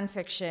in fan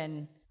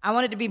fiction. I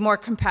wanted to be more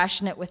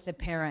compassionate with the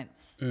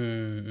parents.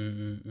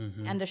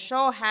 And the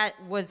show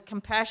was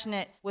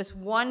compassionate with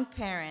one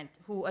parent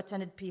who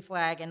attended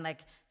PFLAG and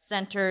like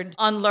centered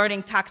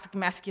unlearning toxic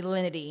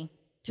masculinity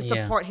to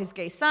support his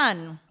gay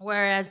son.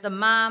 Whereas the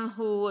mom,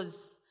 who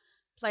was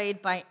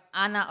played by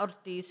Ana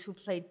Ortiz, who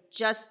played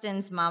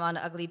Justin's mom on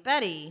Ugly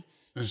Betty,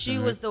 she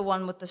was the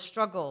one with the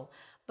struggle.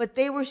 But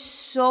they were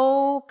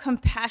so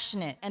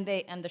compassionate, and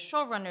the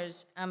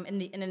showrunners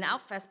in an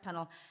Outfest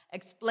panel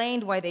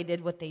explained why they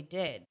did what they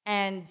did.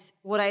 And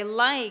what I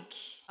like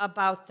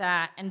about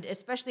that, and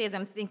especially as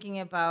I'm thinking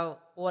about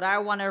what I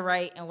want to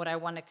write and what I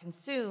want to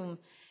consume,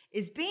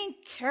 is being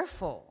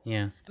careful.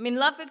 I mean,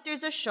 Love,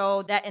 Victor's a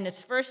show that in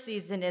its first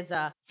season is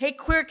hey,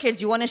 queer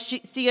kids, you want to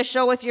see a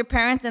show with your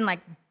parents and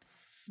like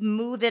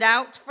smooth it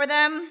out for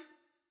them?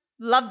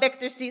 Love,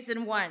 Victor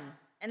season 1.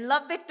 And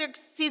Love Victor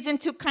season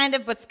 2 kind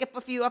of, but skip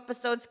a few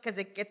episodes because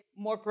it gets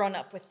more grown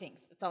up with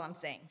things. That's all I'm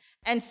saying.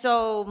 And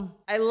so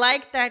I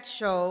like that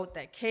show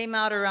that came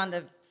out around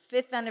the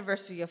 5th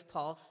anniversary of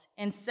Pulse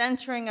and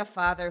centering a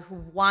father who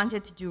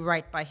wanted to do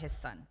right by his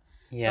son.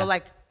 Yeah. So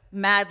like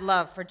mad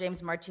love for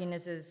James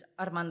Martinez's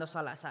Armando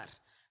Salazar,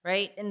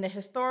 right? In the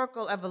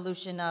historical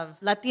evolution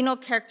of Latino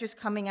characters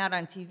coming out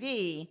on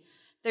TV,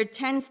 there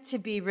tends to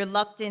be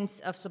reluctance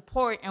of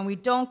support, and we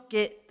don't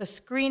get the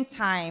screen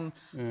time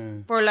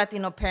for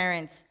Latino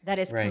parents that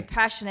is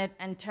compassionate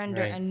and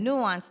tender and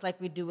nuanced like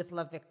we do with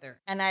Love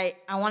Victor. And I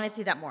want to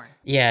see that more.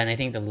 Yeah, and I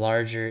think the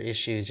larger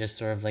issue is just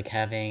sort of like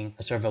having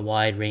a sort of a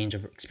wide range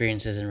of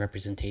experiences and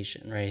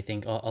representation, right? I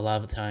think a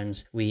lot of the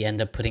times we end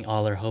up putting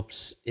all our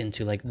hopes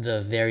into like the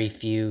very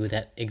few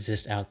that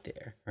exist out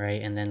there,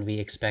 right? And then we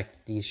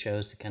expect these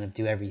shows to kind of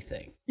do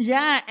everything.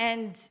 Yeah,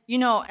 and you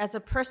know, as a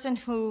person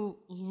who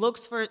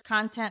looks for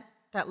content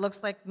that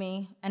looks like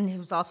me and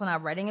who's also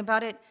not writing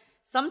about it,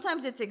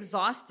 sometimes it's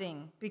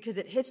exhausting because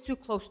it hits too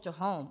close to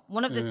home.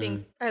 One of the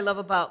things I love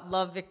about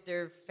Love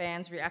Victor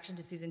fans' reaction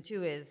to season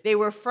 2 is they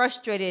were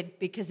frustrated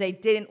because they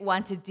didn't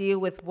want to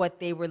deal with what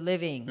they were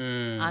living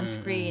on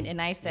screen.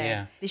 And I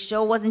said, the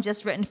show wasn't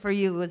just written for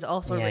you, it was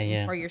also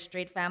written for your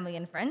straight family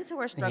and friends who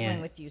are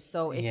struggling with you.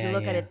 So if you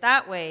look at it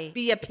that way,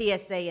 be a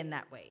PSA in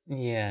that way.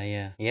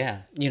 Yeah.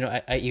 You know,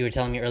 you were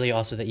telling me earlier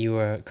also that you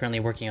were currently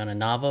working on a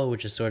novel,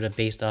 which is sort of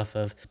based off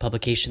of a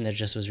publication that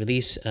just was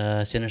released,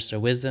 Sinister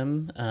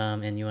Wisdom.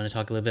 And you want to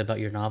talk a little bit about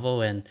your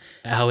novel and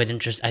how I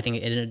think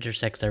it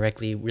intersects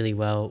directly really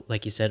well,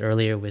 like you said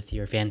earlier, with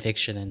your fan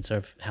fiction and sort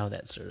of how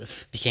that sort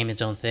of became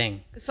its own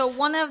thing. So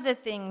one of the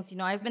things, you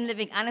know, I've been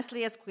living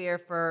honestly as queer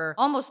for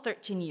almost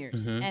 13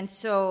 years.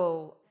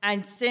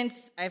 And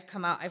since I've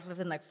come out, I've lived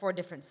in like 4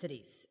 different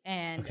cities.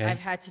 And I've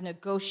had to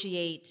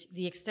negotiate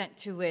the extent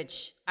to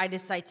which I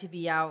decide to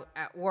be out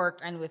at work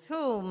and with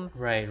whom.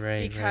 Right.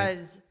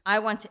 Because I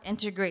want to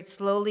integrate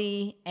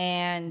slowly.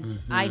 And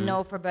I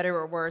know, for better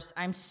or worse,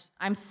 I'm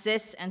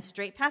cis and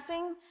straight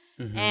passing.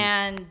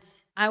 And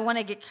I want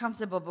to get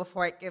comfortable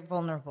before I get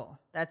vulnerable.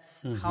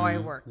 That's how I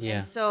work. Yeah.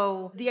 And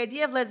so the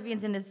idea of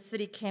lesbians in the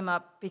city came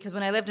up because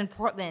when I lived in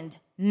Portland,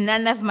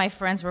 none of my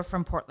friends were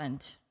from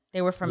Portland.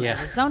 They were from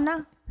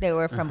Arizona. They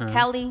were from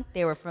Cali.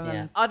 They were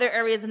from other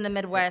areas in the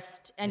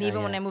Midwest. And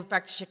even when I moved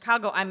back to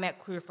Chicago, I met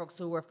queer folks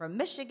who were from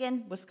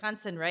Michigan,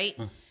 Wisconsin, right?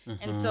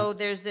 And so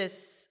there's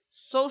this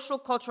social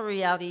cultural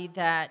reality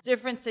that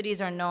different cities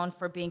are known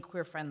for being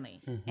queer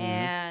friendly.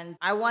 And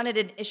I wanted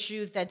an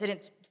issue that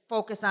didn't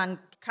focus on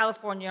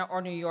California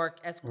or New York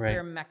as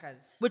queer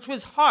meccas, which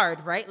was hard,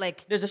 right?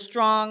 Like there's a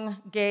strong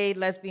gay,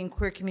 lesbian,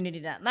 queer community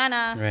in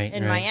Atlanta,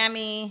 in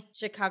Miami,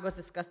 Chicago's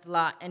discussed a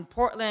lot, in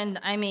Portland,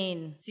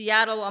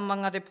 Seattle,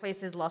 among other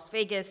places, Las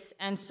Vegas.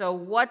 And so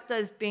what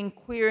does being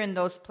queer in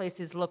those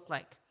places look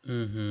like?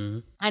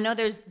 I know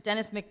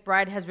Dennis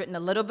McBride has written a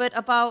little bit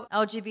about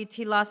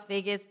LGBT Las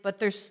Vegas, but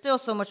there's still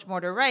so much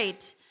more to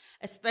write,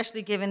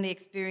 especially given the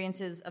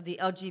experiences of the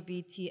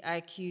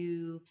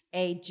LGBTIQ,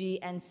 A,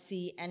 G, and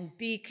C, and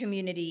B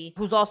community,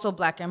 who's also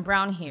Black and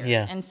brown here.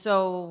 Yeah. And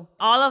so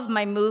all of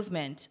my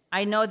movement,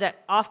 I know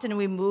that often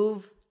we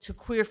move to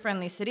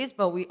queer-friendly cities,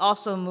 but we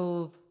also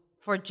move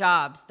for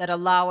jobs that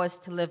allow us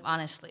to live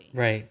honestly.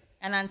 Right.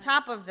 And on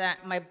top of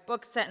that, my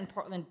book set in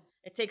Portland,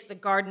 it takes the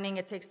gardening,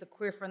 it takes the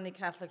queer-friendly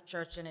Catholic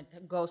Church, and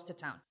it goes to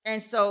town.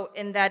 And so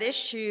in that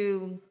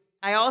issue,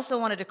 I also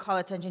wanted to call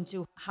attention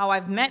to how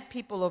I've met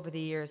people over the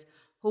years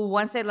who,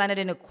 once they landed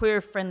in a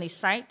queer-friendly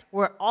site,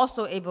 were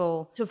also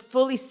able to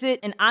fully sit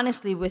and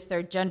honestly with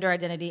their gender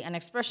identity and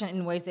expression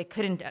in ways they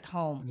couldn't at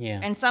home. Yeah.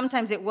 And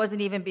sometimes it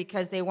wasn't even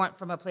because they weren't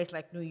from a place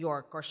like New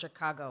York or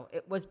Chicago.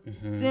 It was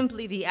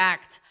simply the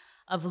act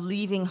of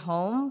leaving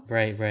home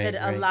that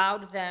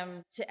allowed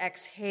them to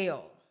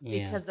exhale.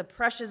 Because the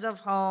pressures of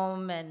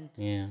home and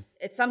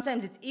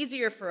sometimes it's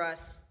easier for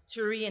us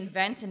to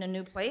reinvent in a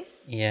new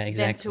place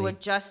than to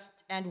adjust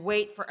and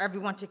wait for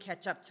everyone to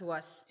catch up to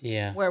us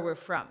where we're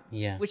from,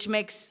 which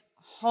makes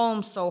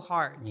home so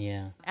hard.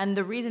 And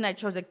the reason I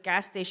chose a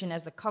gas station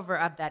as the cover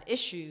of that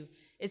issue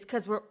is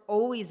because we're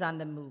always on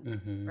the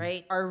move,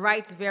 right? Our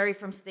rights vary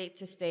from state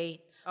to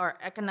state. Our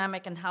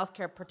economic and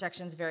healthcare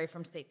protections vary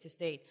from state to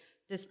state,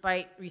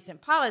 despite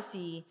recent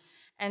policy.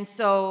 And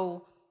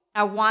so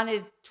I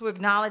wanted to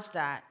acknowledge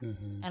that.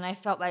 And I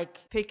felt like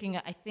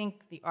I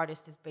think the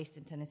artist is based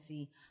in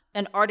Tennessee.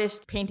 An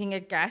artist painting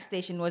a gas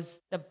station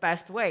was the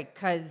best way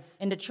because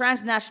in the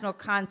transnational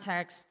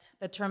context,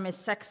 the term is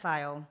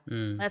sexile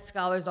that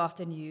scholars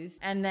often use.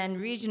 And then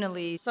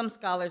regionally, some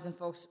scholars and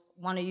folks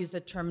want to use the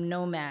term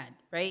nomad,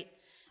 right?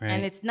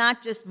 And it's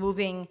not just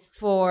moving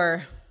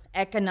for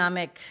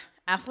economic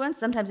affluence.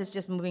 Sometimes it's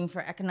just moving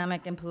for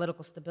economic and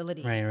political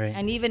stability.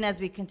 And even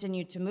as we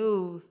continue to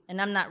move, and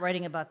I'm not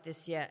writing about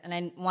this yet, and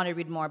I want to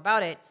read more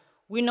about it,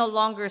 we no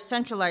longer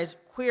centralize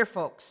queer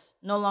folks,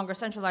 no longer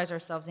centralize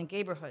ourselves in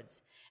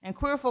neighborhoods. And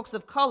queer folks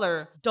of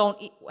color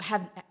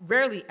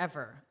rarely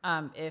ever,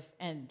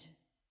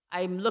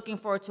 I'm looking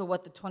forward to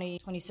what the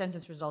 2020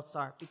 census results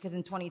are, because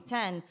in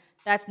 2010,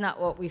 that's not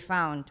what we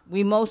found.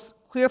 Most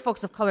queer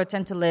folks of color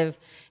tend to live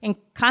in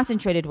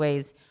concentrated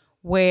ways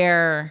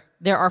where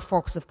there are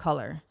folks of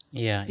color.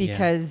 Yeah.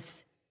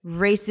 Because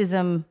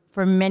racism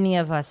for many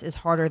of us is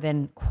harder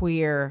than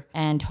queer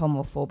and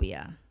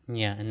homophobia.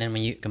 Yeah, and then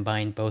when you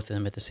combine both of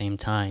them at the same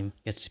time,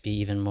 it gets to be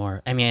even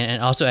more. I mean,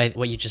 and also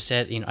what you just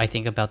said, I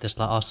think about this a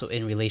lot also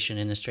in relation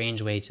in a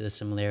strange way to the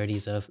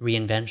similarities of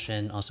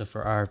reinvention also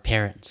for our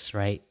parents,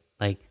 right?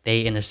 Like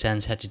they, in a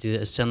sense, had to do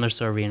a similar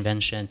sort of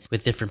reinvention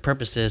with different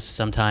purposes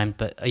sometimes.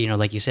 But,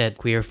 like you said,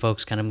 queer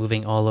folks kind of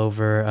moving all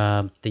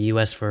over the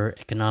U.S. for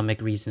economic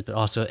reasons, but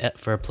also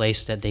for a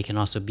place that they can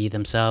also be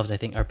themselves. I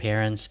think our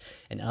parents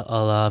and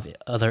a lot of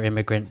other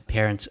immigrant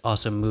parents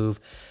also move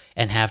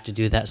and have to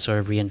do that sort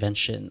of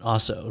reinvention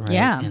also, right?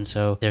 Yeah. And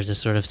so there's this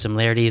sort of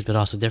similarities, but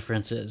also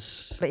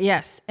differences. But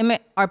yes,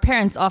 our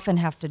parents often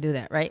have to do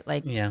that, right?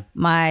 Like Yeah.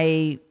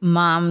 my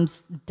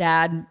mom's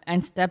dad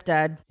and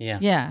stepdad. Yeah.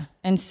 Yeah.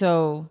 And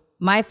so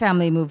my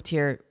family moved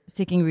here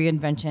seeking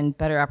reinvention,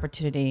 better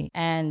opportunity,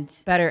 and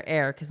better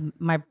air, because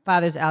my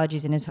father's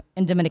allergies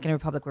in Dominican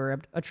Republic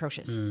were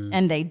atrocious.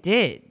 And they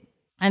did.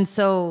 And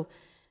so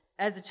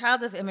as a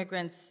child of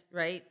immigrants,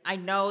 right, I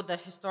know the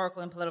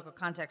historical and political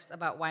context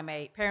about why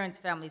my parents'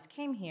 families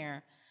came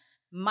here.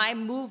 My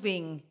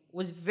moving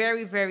was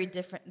very, very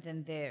different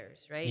than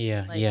theirs, right?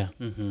 Yeah, yeah.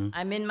 Mm-hmm.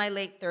 I'm in my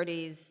late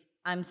 30s.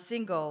 I'm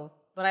single,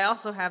 but I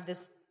also have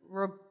this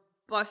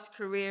robust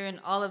career and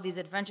all of these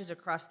adventures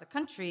across the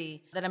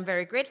country that I'm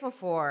very grateful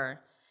for.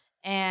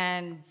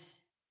 And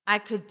I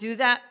could do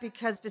that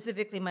because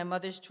specifically my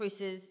mother's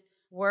choices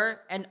were,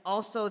 and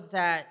also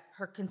that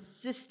her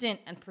consistent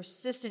and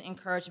persistent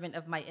encouragement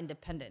of my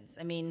independence.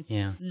 I mean,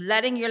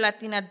 letting your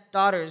Latina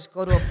daughters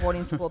go to a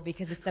boarding school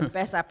because it's the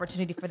best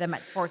opportunity for them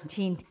at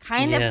 14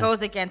 kind of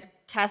goes against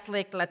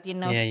Catholic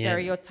Latino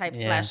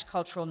stereotypes /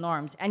 cultural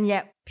norms. And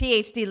yet,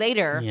 PhD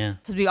later,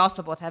 because we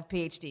also both have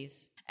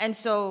PhDs. And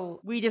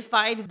so we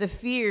defied the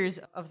fears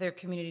of their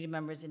community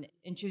members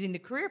in choosing the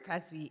career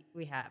paths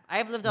we have. I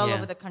have lived all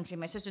over the country.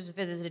 My sisters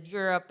visited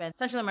Europe and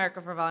Central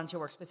America for volunteer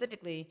work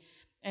specifically.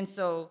 And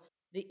so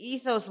the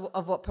ethos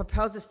of what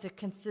propels us to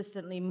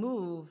consistently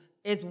move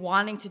is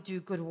wanting to do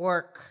good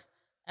work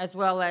as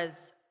well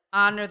as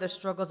honor the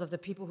struggles of the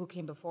people who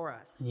came before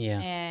us. Yeah.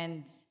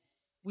 And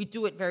we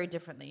do it very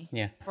differently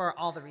for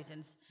all the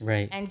reasons.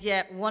 Right. And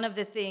yet one of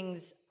the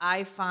things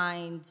I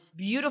find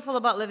beautiful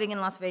about living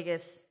in Las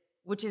Vegas,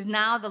 which is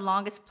now the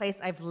longest place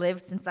I've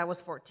lived since I was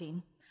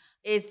 14,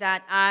 is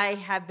that I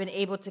have been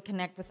able to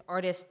connect with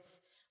artists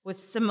with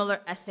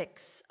similar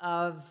ethics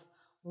of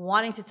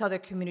wanting to tell their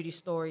community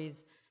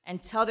stories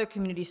and tell their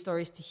community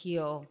stories to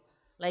heal,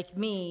 like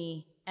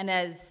me. And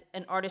as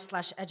an artist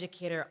 /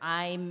 educator,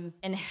 I'm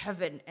in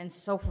heaven and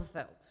so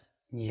fulfilled.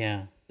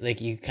 Yeah. Like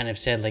you kind of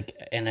said, like,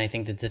 and I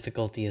think the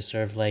difficulty is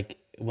sort of like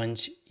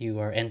once you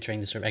are entering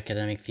the sort of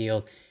academic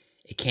field,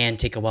 it can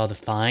take a while to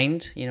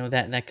find,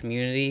 that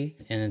community.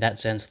 And in that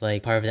sense,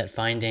 like part of that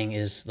finding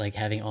is like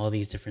having all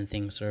these different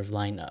things sort of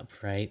line up,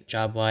 right?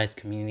 Job-wise,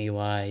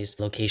 community-wise,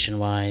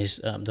 location-wise,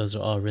 those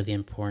are all really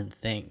important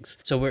things.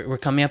 So we're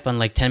coming up on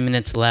like 10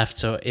 minutes left.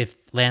 So if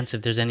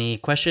there's any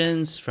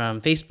questions from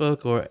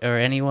Facebook or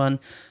anyone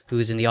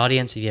who's in the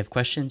audience, if you have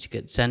questions, you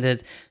could send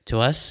it to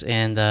us.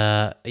 And,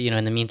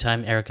 in the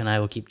meantime, Eric and I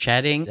will keep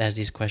chatting as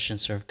these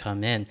questions sort of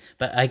come in.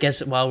 But I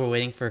guess while we're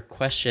waiting for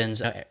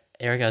questions,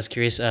 Eric, I was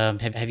curious,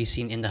 have you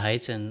seen In the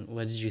Heights and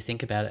what did you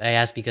think about it? I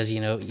asked because,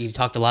 you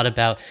talked a lot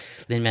about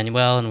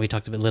Lin-Manuel and we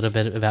talked a little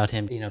bit about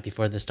him,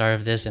 before the start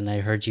of this, and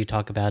I heard you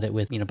talk about it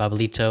with,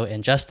 Babalito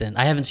and Justin.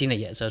 I haven't seen it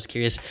yet, so I was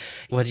curious,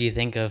 what do you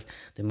think of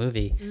the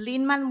movie?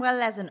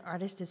 Lin-Manuel as an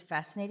artist is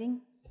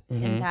fascinating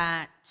in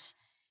that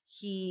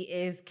he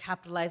is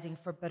capitalizing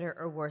for better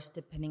or worse,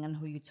 depending on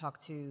who you talk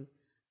to,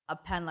 a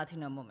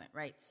pan-Latino movement,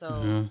 right?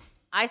 So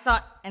I saw,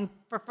 and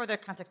for further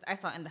context, I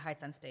saw In the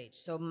Heights on stage.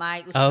 So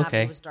my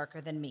Usnavi was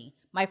darker than me.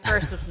 My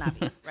first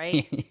Usnavi,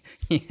 right?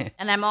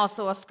 And I'm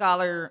also a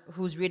scholar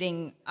who's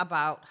reading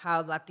about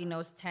how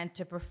Latinos tend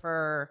to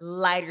prefer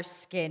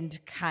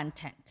lighter-skinned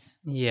content.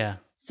 Yeah.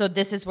 So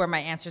this is where my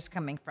answer's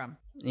coming from.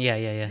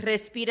 Yeah.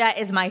 Respira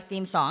is my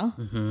theme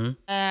song.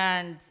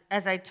 And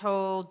as I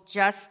told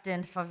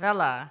Justin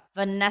Favela,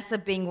 Vanessa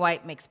being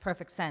white makes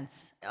perfect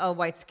sense, a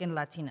white-skinned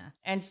Latina.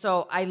 And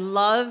so I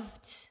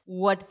loved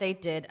what they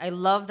did. I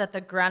love that the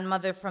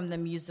grandmother from the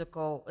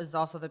musical is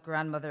also the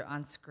grandmother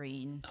on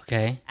screen.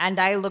 Okay. And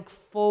I look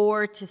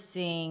forward to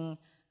seeing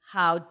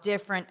how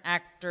different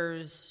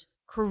actors'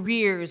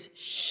 careers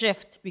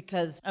shift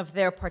because of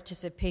their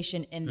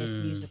participation in this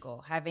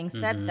musical. Having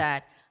said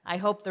that, I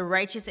hope the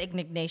righteous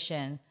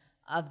indignation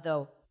of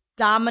the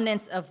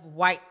dominance of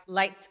white,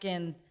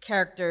 light-skinned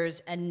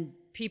characters and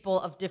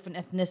people of different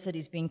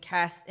ethnicities being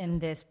cast in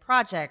this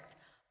project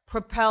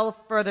propel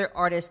further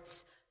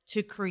artists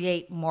to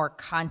create more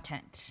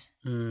content.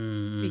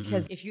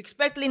 Because if you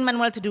expect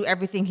Lin-Manuel to do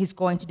everything, he's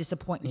going to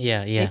disappoint you.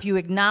 Yeah. If you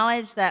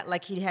acknowledge that,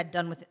 like he had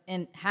done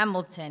in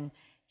Hamilton,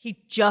 he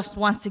just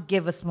wants to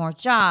give us more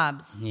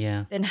jobs,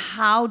 Yeah. then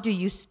how do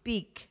you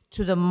speak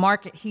to the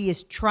market he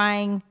is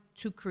trying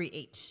to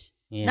create?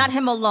 Yeah. Not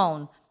him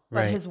alone,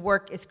 but Right. his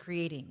work is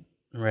creating.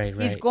 Right.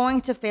 He's going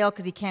to fail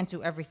because he can't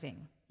do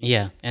everything.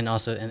 Yeah, and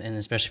also, and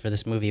especially for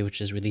this movie, which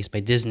is released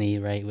by Disney,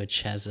 right,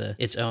 which has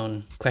its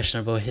own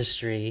questionable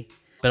history.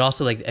 But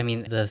also, like, I mean,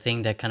 the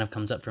thing that kind of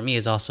comes up for me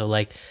is also,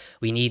 like,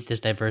 we need this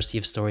diversity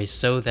of stories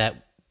so that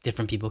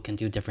different people can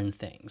do different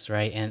things,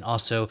 right? And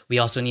also, we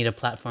also need a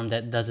platform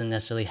that doesn't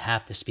necessarily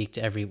have to speak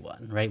to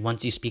everyone, right?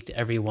 Once you speak to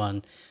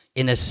everyone,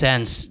 in a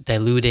sense,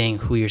 diluting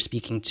who you're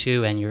speaking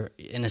to, and you're,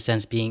 in a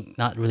sense, being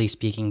not really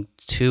speaking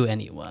to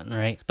anyone,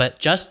 right? But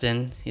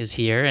Justin is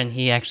here, and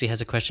he actually has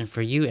a question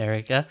for you,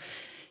 Erica.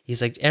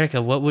 He's like,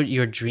 Erica, what would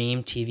your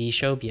dream TV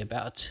show be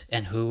about,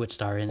 and who would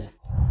star in it?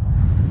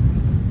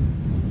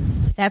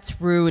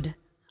 That's rude.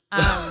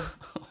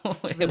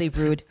 It's really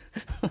rude.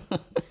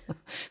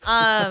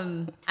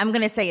 I'm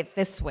going to say it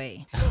this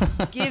way.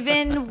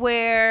 Given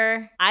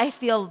where I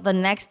feel the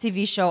next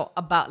TV show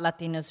about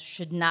Latinos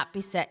should not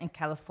be set in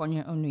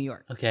California or New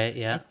York. Okay, I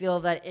yeah. feel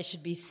that it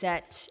should be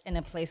set in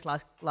a place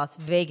like Las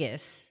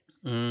Vegas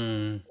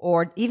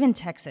or even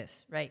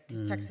Texas, right?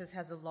 Because Texas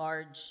has a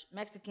large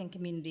Mexican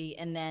community,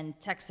 and then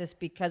Texas,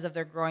 because of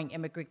their growing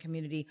immigrant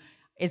community,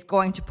 is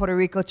going to Puerto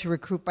Rico to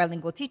recruit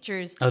bilingual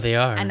teachers. Oh, they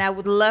are. And I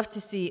would love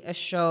to see a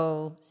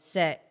show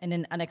set in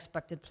an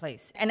unexpected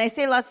place. And I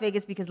say Las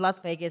Vegas because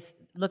Las Vegas,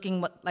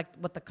 looking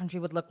what the country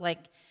would look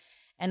like,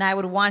 and I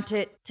would want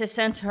it to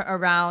center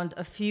around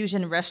a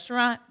fusion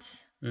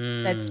restaurant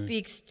that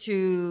speaks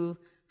to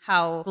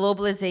how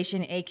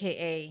globalization,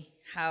 aka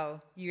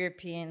how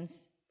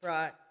Europeans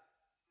brought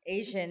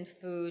Asian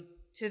food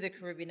to the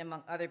Caribbean,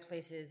 among other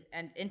places,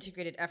 and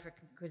integrated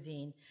African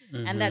cuisine.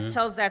 And that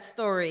tells that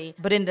story,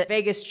 but in the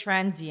Vegas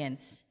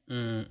transience,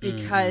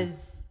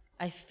 because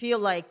I feel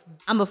like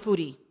I'm a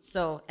foodie,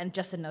 and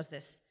Justin knows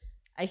this.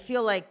 I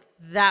feel like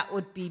that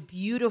would be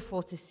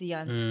beautiful to see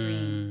on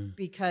screen,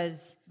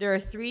 because there are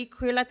 3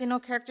 queer Latino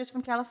characters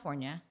from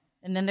California,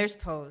 and then there's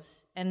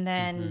Pose, and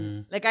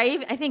then I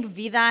think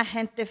Vida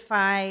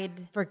Gentified,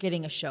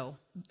 Forgetting a Show,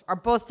 are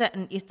both set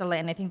in East LA,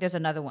 and I think there's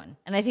another one,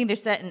 and I think they're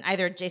set in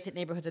either adjacent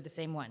neighborhoods or the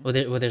same one. Well,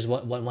 there's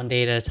one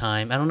day at a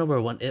time. I don't know where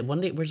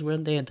where's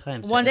one day at a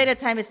time? One day at a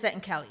time is set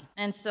in Cali,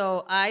 and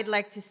so I'd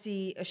like to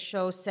see a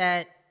show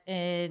set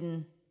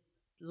in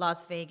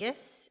Las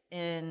Vegas,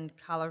 in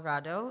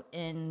Colorado,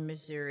 in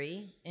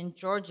Missouri, in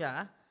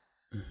Georgia.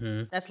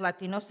 That's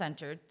Latino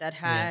centered, that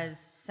has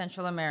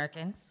Central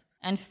Americans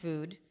and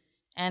food,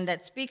 and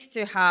that speaks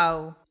to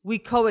how we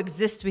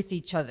coexist with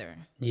each other.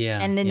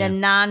 Yeah. And in a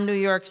non-New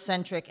York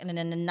centric and in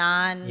a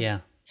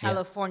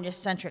non-California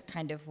centric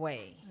kind of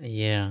way.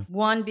 Yeah.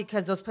 One,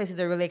 because those places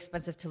are really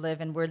expensive to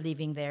live, and we're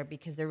leaving there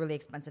because they're really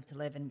expensive to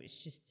live, and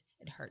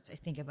it hurts. I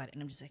think about it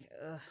and I'm just like,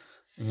 ugh.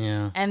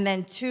 Yeah. And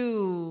then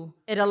 2,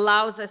 it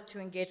allows us to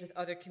engage with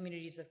other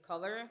communities of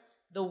color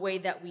the way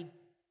that we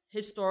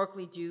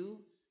historically do,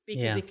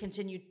 because we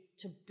continue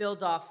to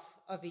build off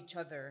of each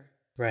other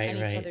and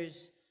each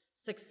other's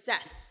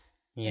success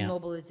in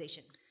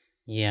mobilization.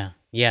 Yeah.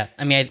 Yeah.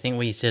 I mean, I think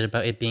what you said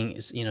about it being,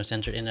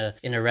 centered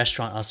in a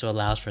restaurant also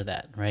allows for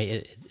that,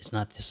 right? It's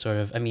not this sort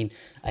of, I mean,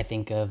 I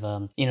think of,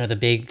 the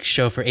big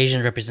show for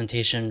Asian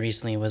representation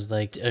recently was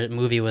like, a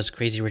movie was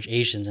Crazy Rich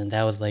Asians, and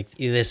that was like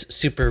this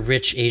super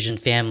rich Asian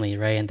family,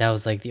 right? And that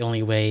was like the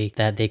only way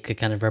that they could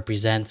kind of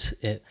represent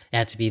it. It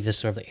had to be this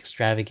sort of like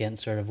extravagant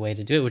sort of way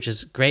to do it, which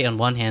is great on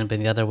one hand, but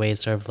the other way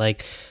it's sort of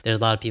like, there's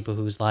a lot of people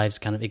whose lives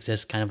kind of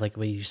exist kind of like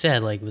what you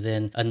said, like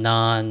within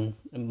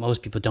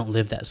most people don't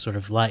live that sort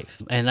of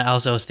life. And I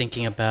also was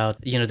thinking about,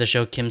 the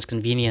show Kim's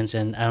Convenience,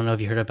 and I don't know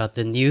if you heard about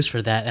the news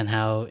for that and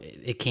how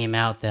it came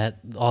out that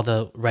all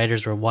the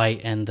writers were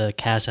white and the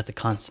cast had to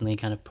constantly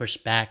kind of push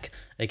back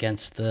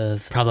against the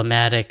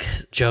problematic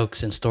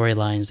jokes and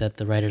storylines that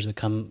the writers would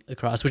come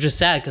across, which is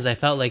sad because I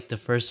felt like the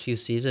first few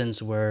seasons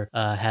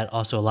had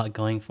also a lot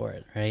going for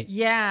it, right?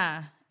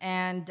 Yeah,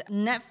 and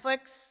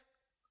Netflix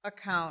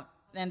account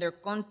and their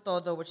Con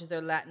Todo, which is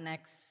their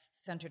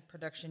Latinx-centered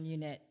production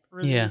unit,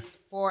 released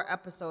 4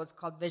 episodes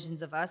called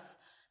Visions of Us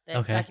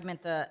that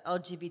document the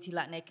LGBT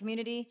Latinx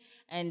community.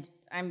 And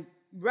I'm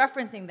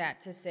referencing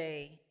that to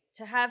say,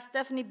 to have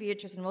Stephanie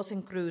Beatriz and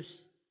Wilson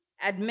Cruz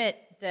admit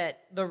that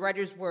the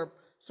writers were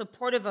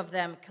supportive of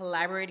them,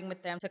 collaborating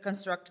with them to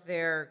construct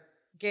their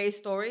gay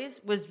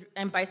stories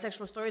and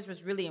bisexual stories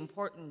was really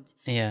important.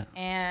 Yeah.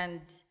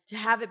 And to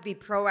have it be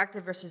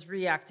proactive versus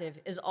reactive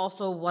is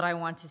also what I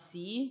want to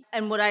see.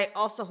 And what I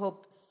also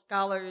hope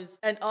scholars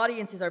and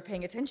audiences are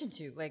paying attention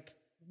to. Like,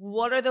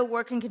 what are the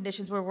working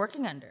conditions we're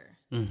working under?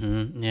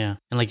 Mm-hmm. Yeah.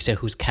 And like you said,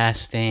 who's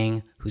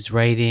casting, who's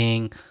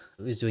writing,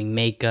 who's doing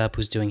makeup,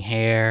 who's doing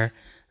hair,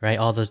 right?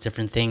 All those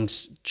different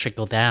things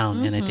trickle down.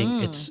 Mm-hmm. And I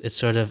think it's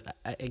sort of,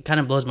 it kind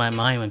of blows my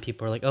mind when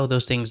people are like, oh,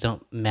 those things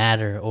don't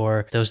matter,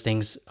 or those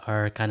things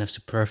are kind of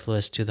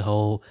superfluous to the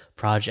whole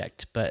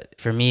project. But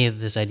for me,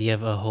 this idea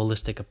of a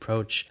holistic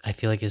approach, I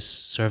feel like is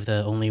sort of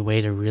the only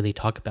way to really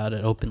talk about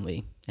it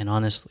openly and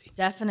honestly.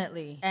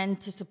 Definitely. And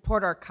to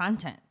support our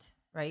content,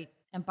 right?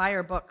 And buy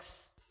our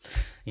books.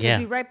 Yeah.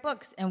 We write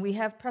books and we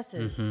have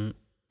presses.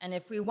 And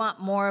if we want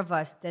more of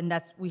us, then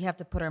we have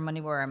to put our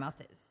money where our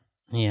mouth is.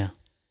 Yeah,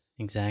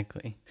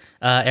 exactly.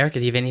 Erica,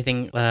 do you have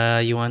anything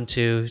you want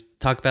to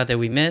talk about that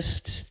we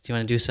missed? Do you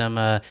want to do some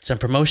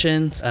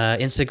promotion,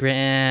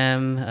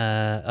 Instagram,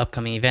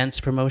 upcoming events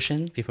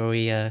promotion before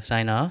we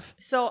sign off?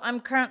 So I'm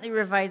currently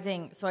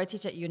revising. So I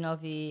teach at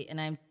UNLV,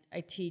 and I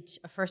teach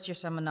a first-year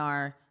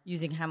seminar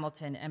using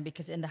Hamilton. And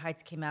because In the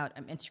Heights came out,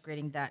 I'm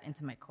integrating that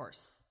into my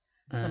course.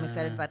 So I'm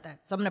excited about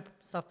that. So I'm going to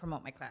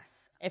self-promote my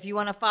class. If you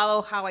want to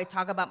follow how I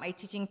talk about my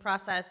teaching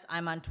process,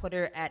 I'm on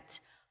Twitter at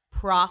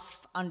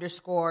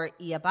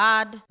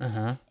prof_Eabad.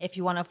 If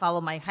you want to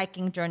follow my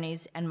hiking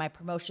journeys and my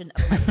promotion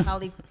of my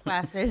colleague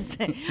classes,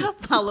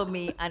 follow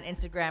me on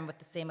Instagram with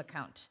the same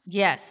account.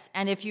 Yes,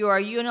 and if you are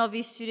a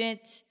UNLV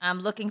student,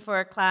 I'm looking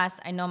for a class.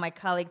 I know my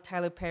colleague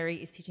Tyler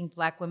Perry is teaching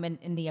Black women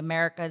in the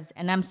Americas,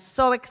 and I'm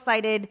so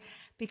excited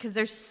because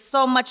there's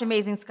so much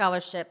amazing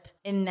scholarship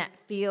in that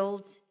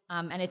field,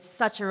 and it's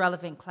such a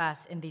relevant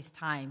class in these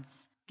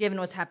times, given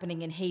what's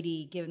happening in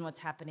Haiti, given what's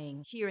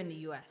happening here in the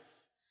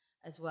U.S.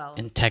 as well.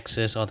 In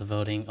Texas, all the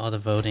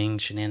voting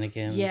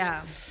shenanigans.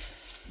 Yeah.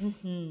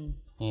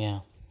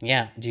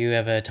 Yeah. Do you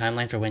have a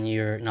timeline for when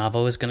your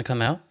novel is going to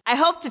come out? I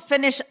hope to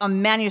finish a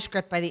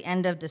manuscript by the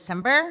end of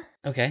December.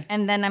 Okay.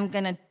 And then I'm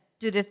going to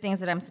do the things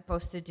that I'm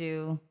supposed to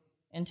do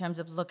in terms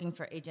of looking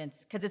for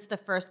agents, because it's the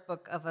first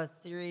book of a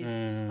series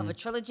of a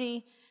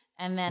trilogy.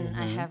 And then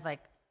I have like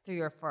 3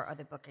 or 4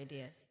 other book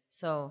ideas.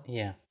 So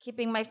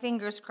keeping my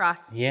fingers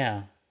crossed.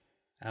 Yeah.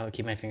 I'll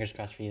keep my fingers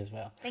crossed for you as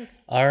well.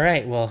 Thanks. All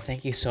right. Well,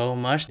 thank you so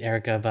much,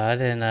 Erica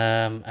Abad. And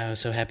I was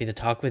so happy to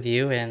talk with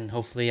you. And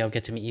hopefully I'll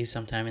get to meet you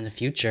sometime in the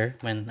future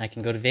when I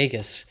can go to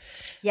Vegas.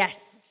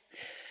 Yes.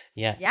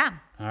 Yeah. Yeah.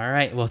 All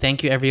right. Well,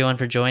 thank you, everyone,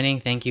 for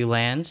joining. Thank you,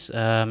 Lance.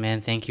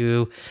 And thank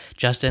you,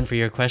 Justin, for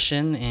your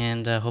question.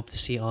 And hope to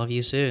see all of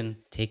you soon.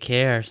 Take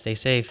care. Stay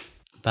safe.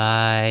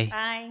 Bye.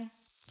 Bye.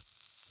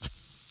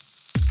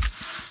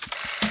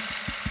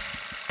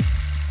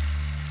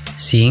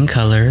 Seeing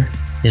Color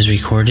is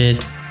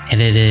recorded,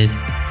 edited,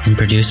 and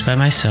produced by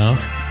myself,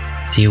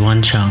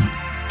 Ziwan Chung.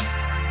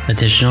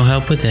 Additional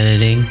help with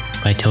editing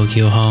by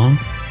Tokyo Hong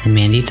and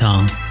Mandy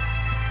Tong.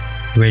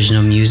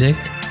 Original music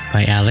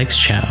by Alex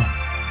Chow.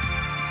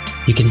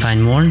 You can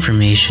find more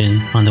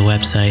information on the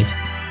website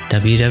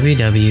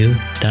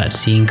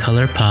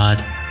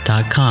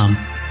www.seeingcolorpod.com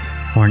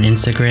or on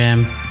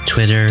Instagram,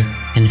 Twitter,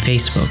 and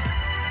Facebook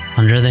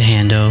under the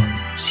handle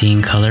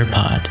Seeing Color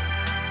Pod.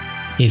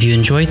 If you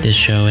enjoyed this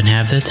show and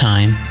have the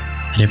time,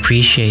 I'd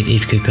appreciate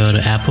if you could go to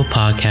Apple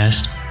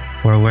Podcast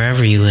or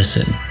wherever you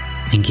listen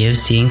and give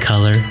Seeing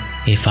Color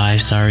a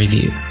 5-star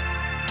review.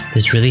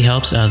 This really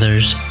helps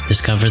others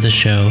discover the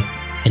show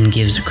and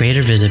gives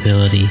greater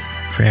visibility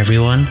for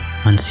everyone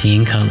on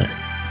Seeing Color.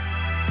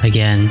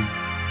 Again,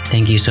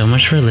 thank you so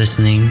much for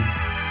listening,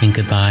 and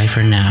goodbye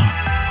for now.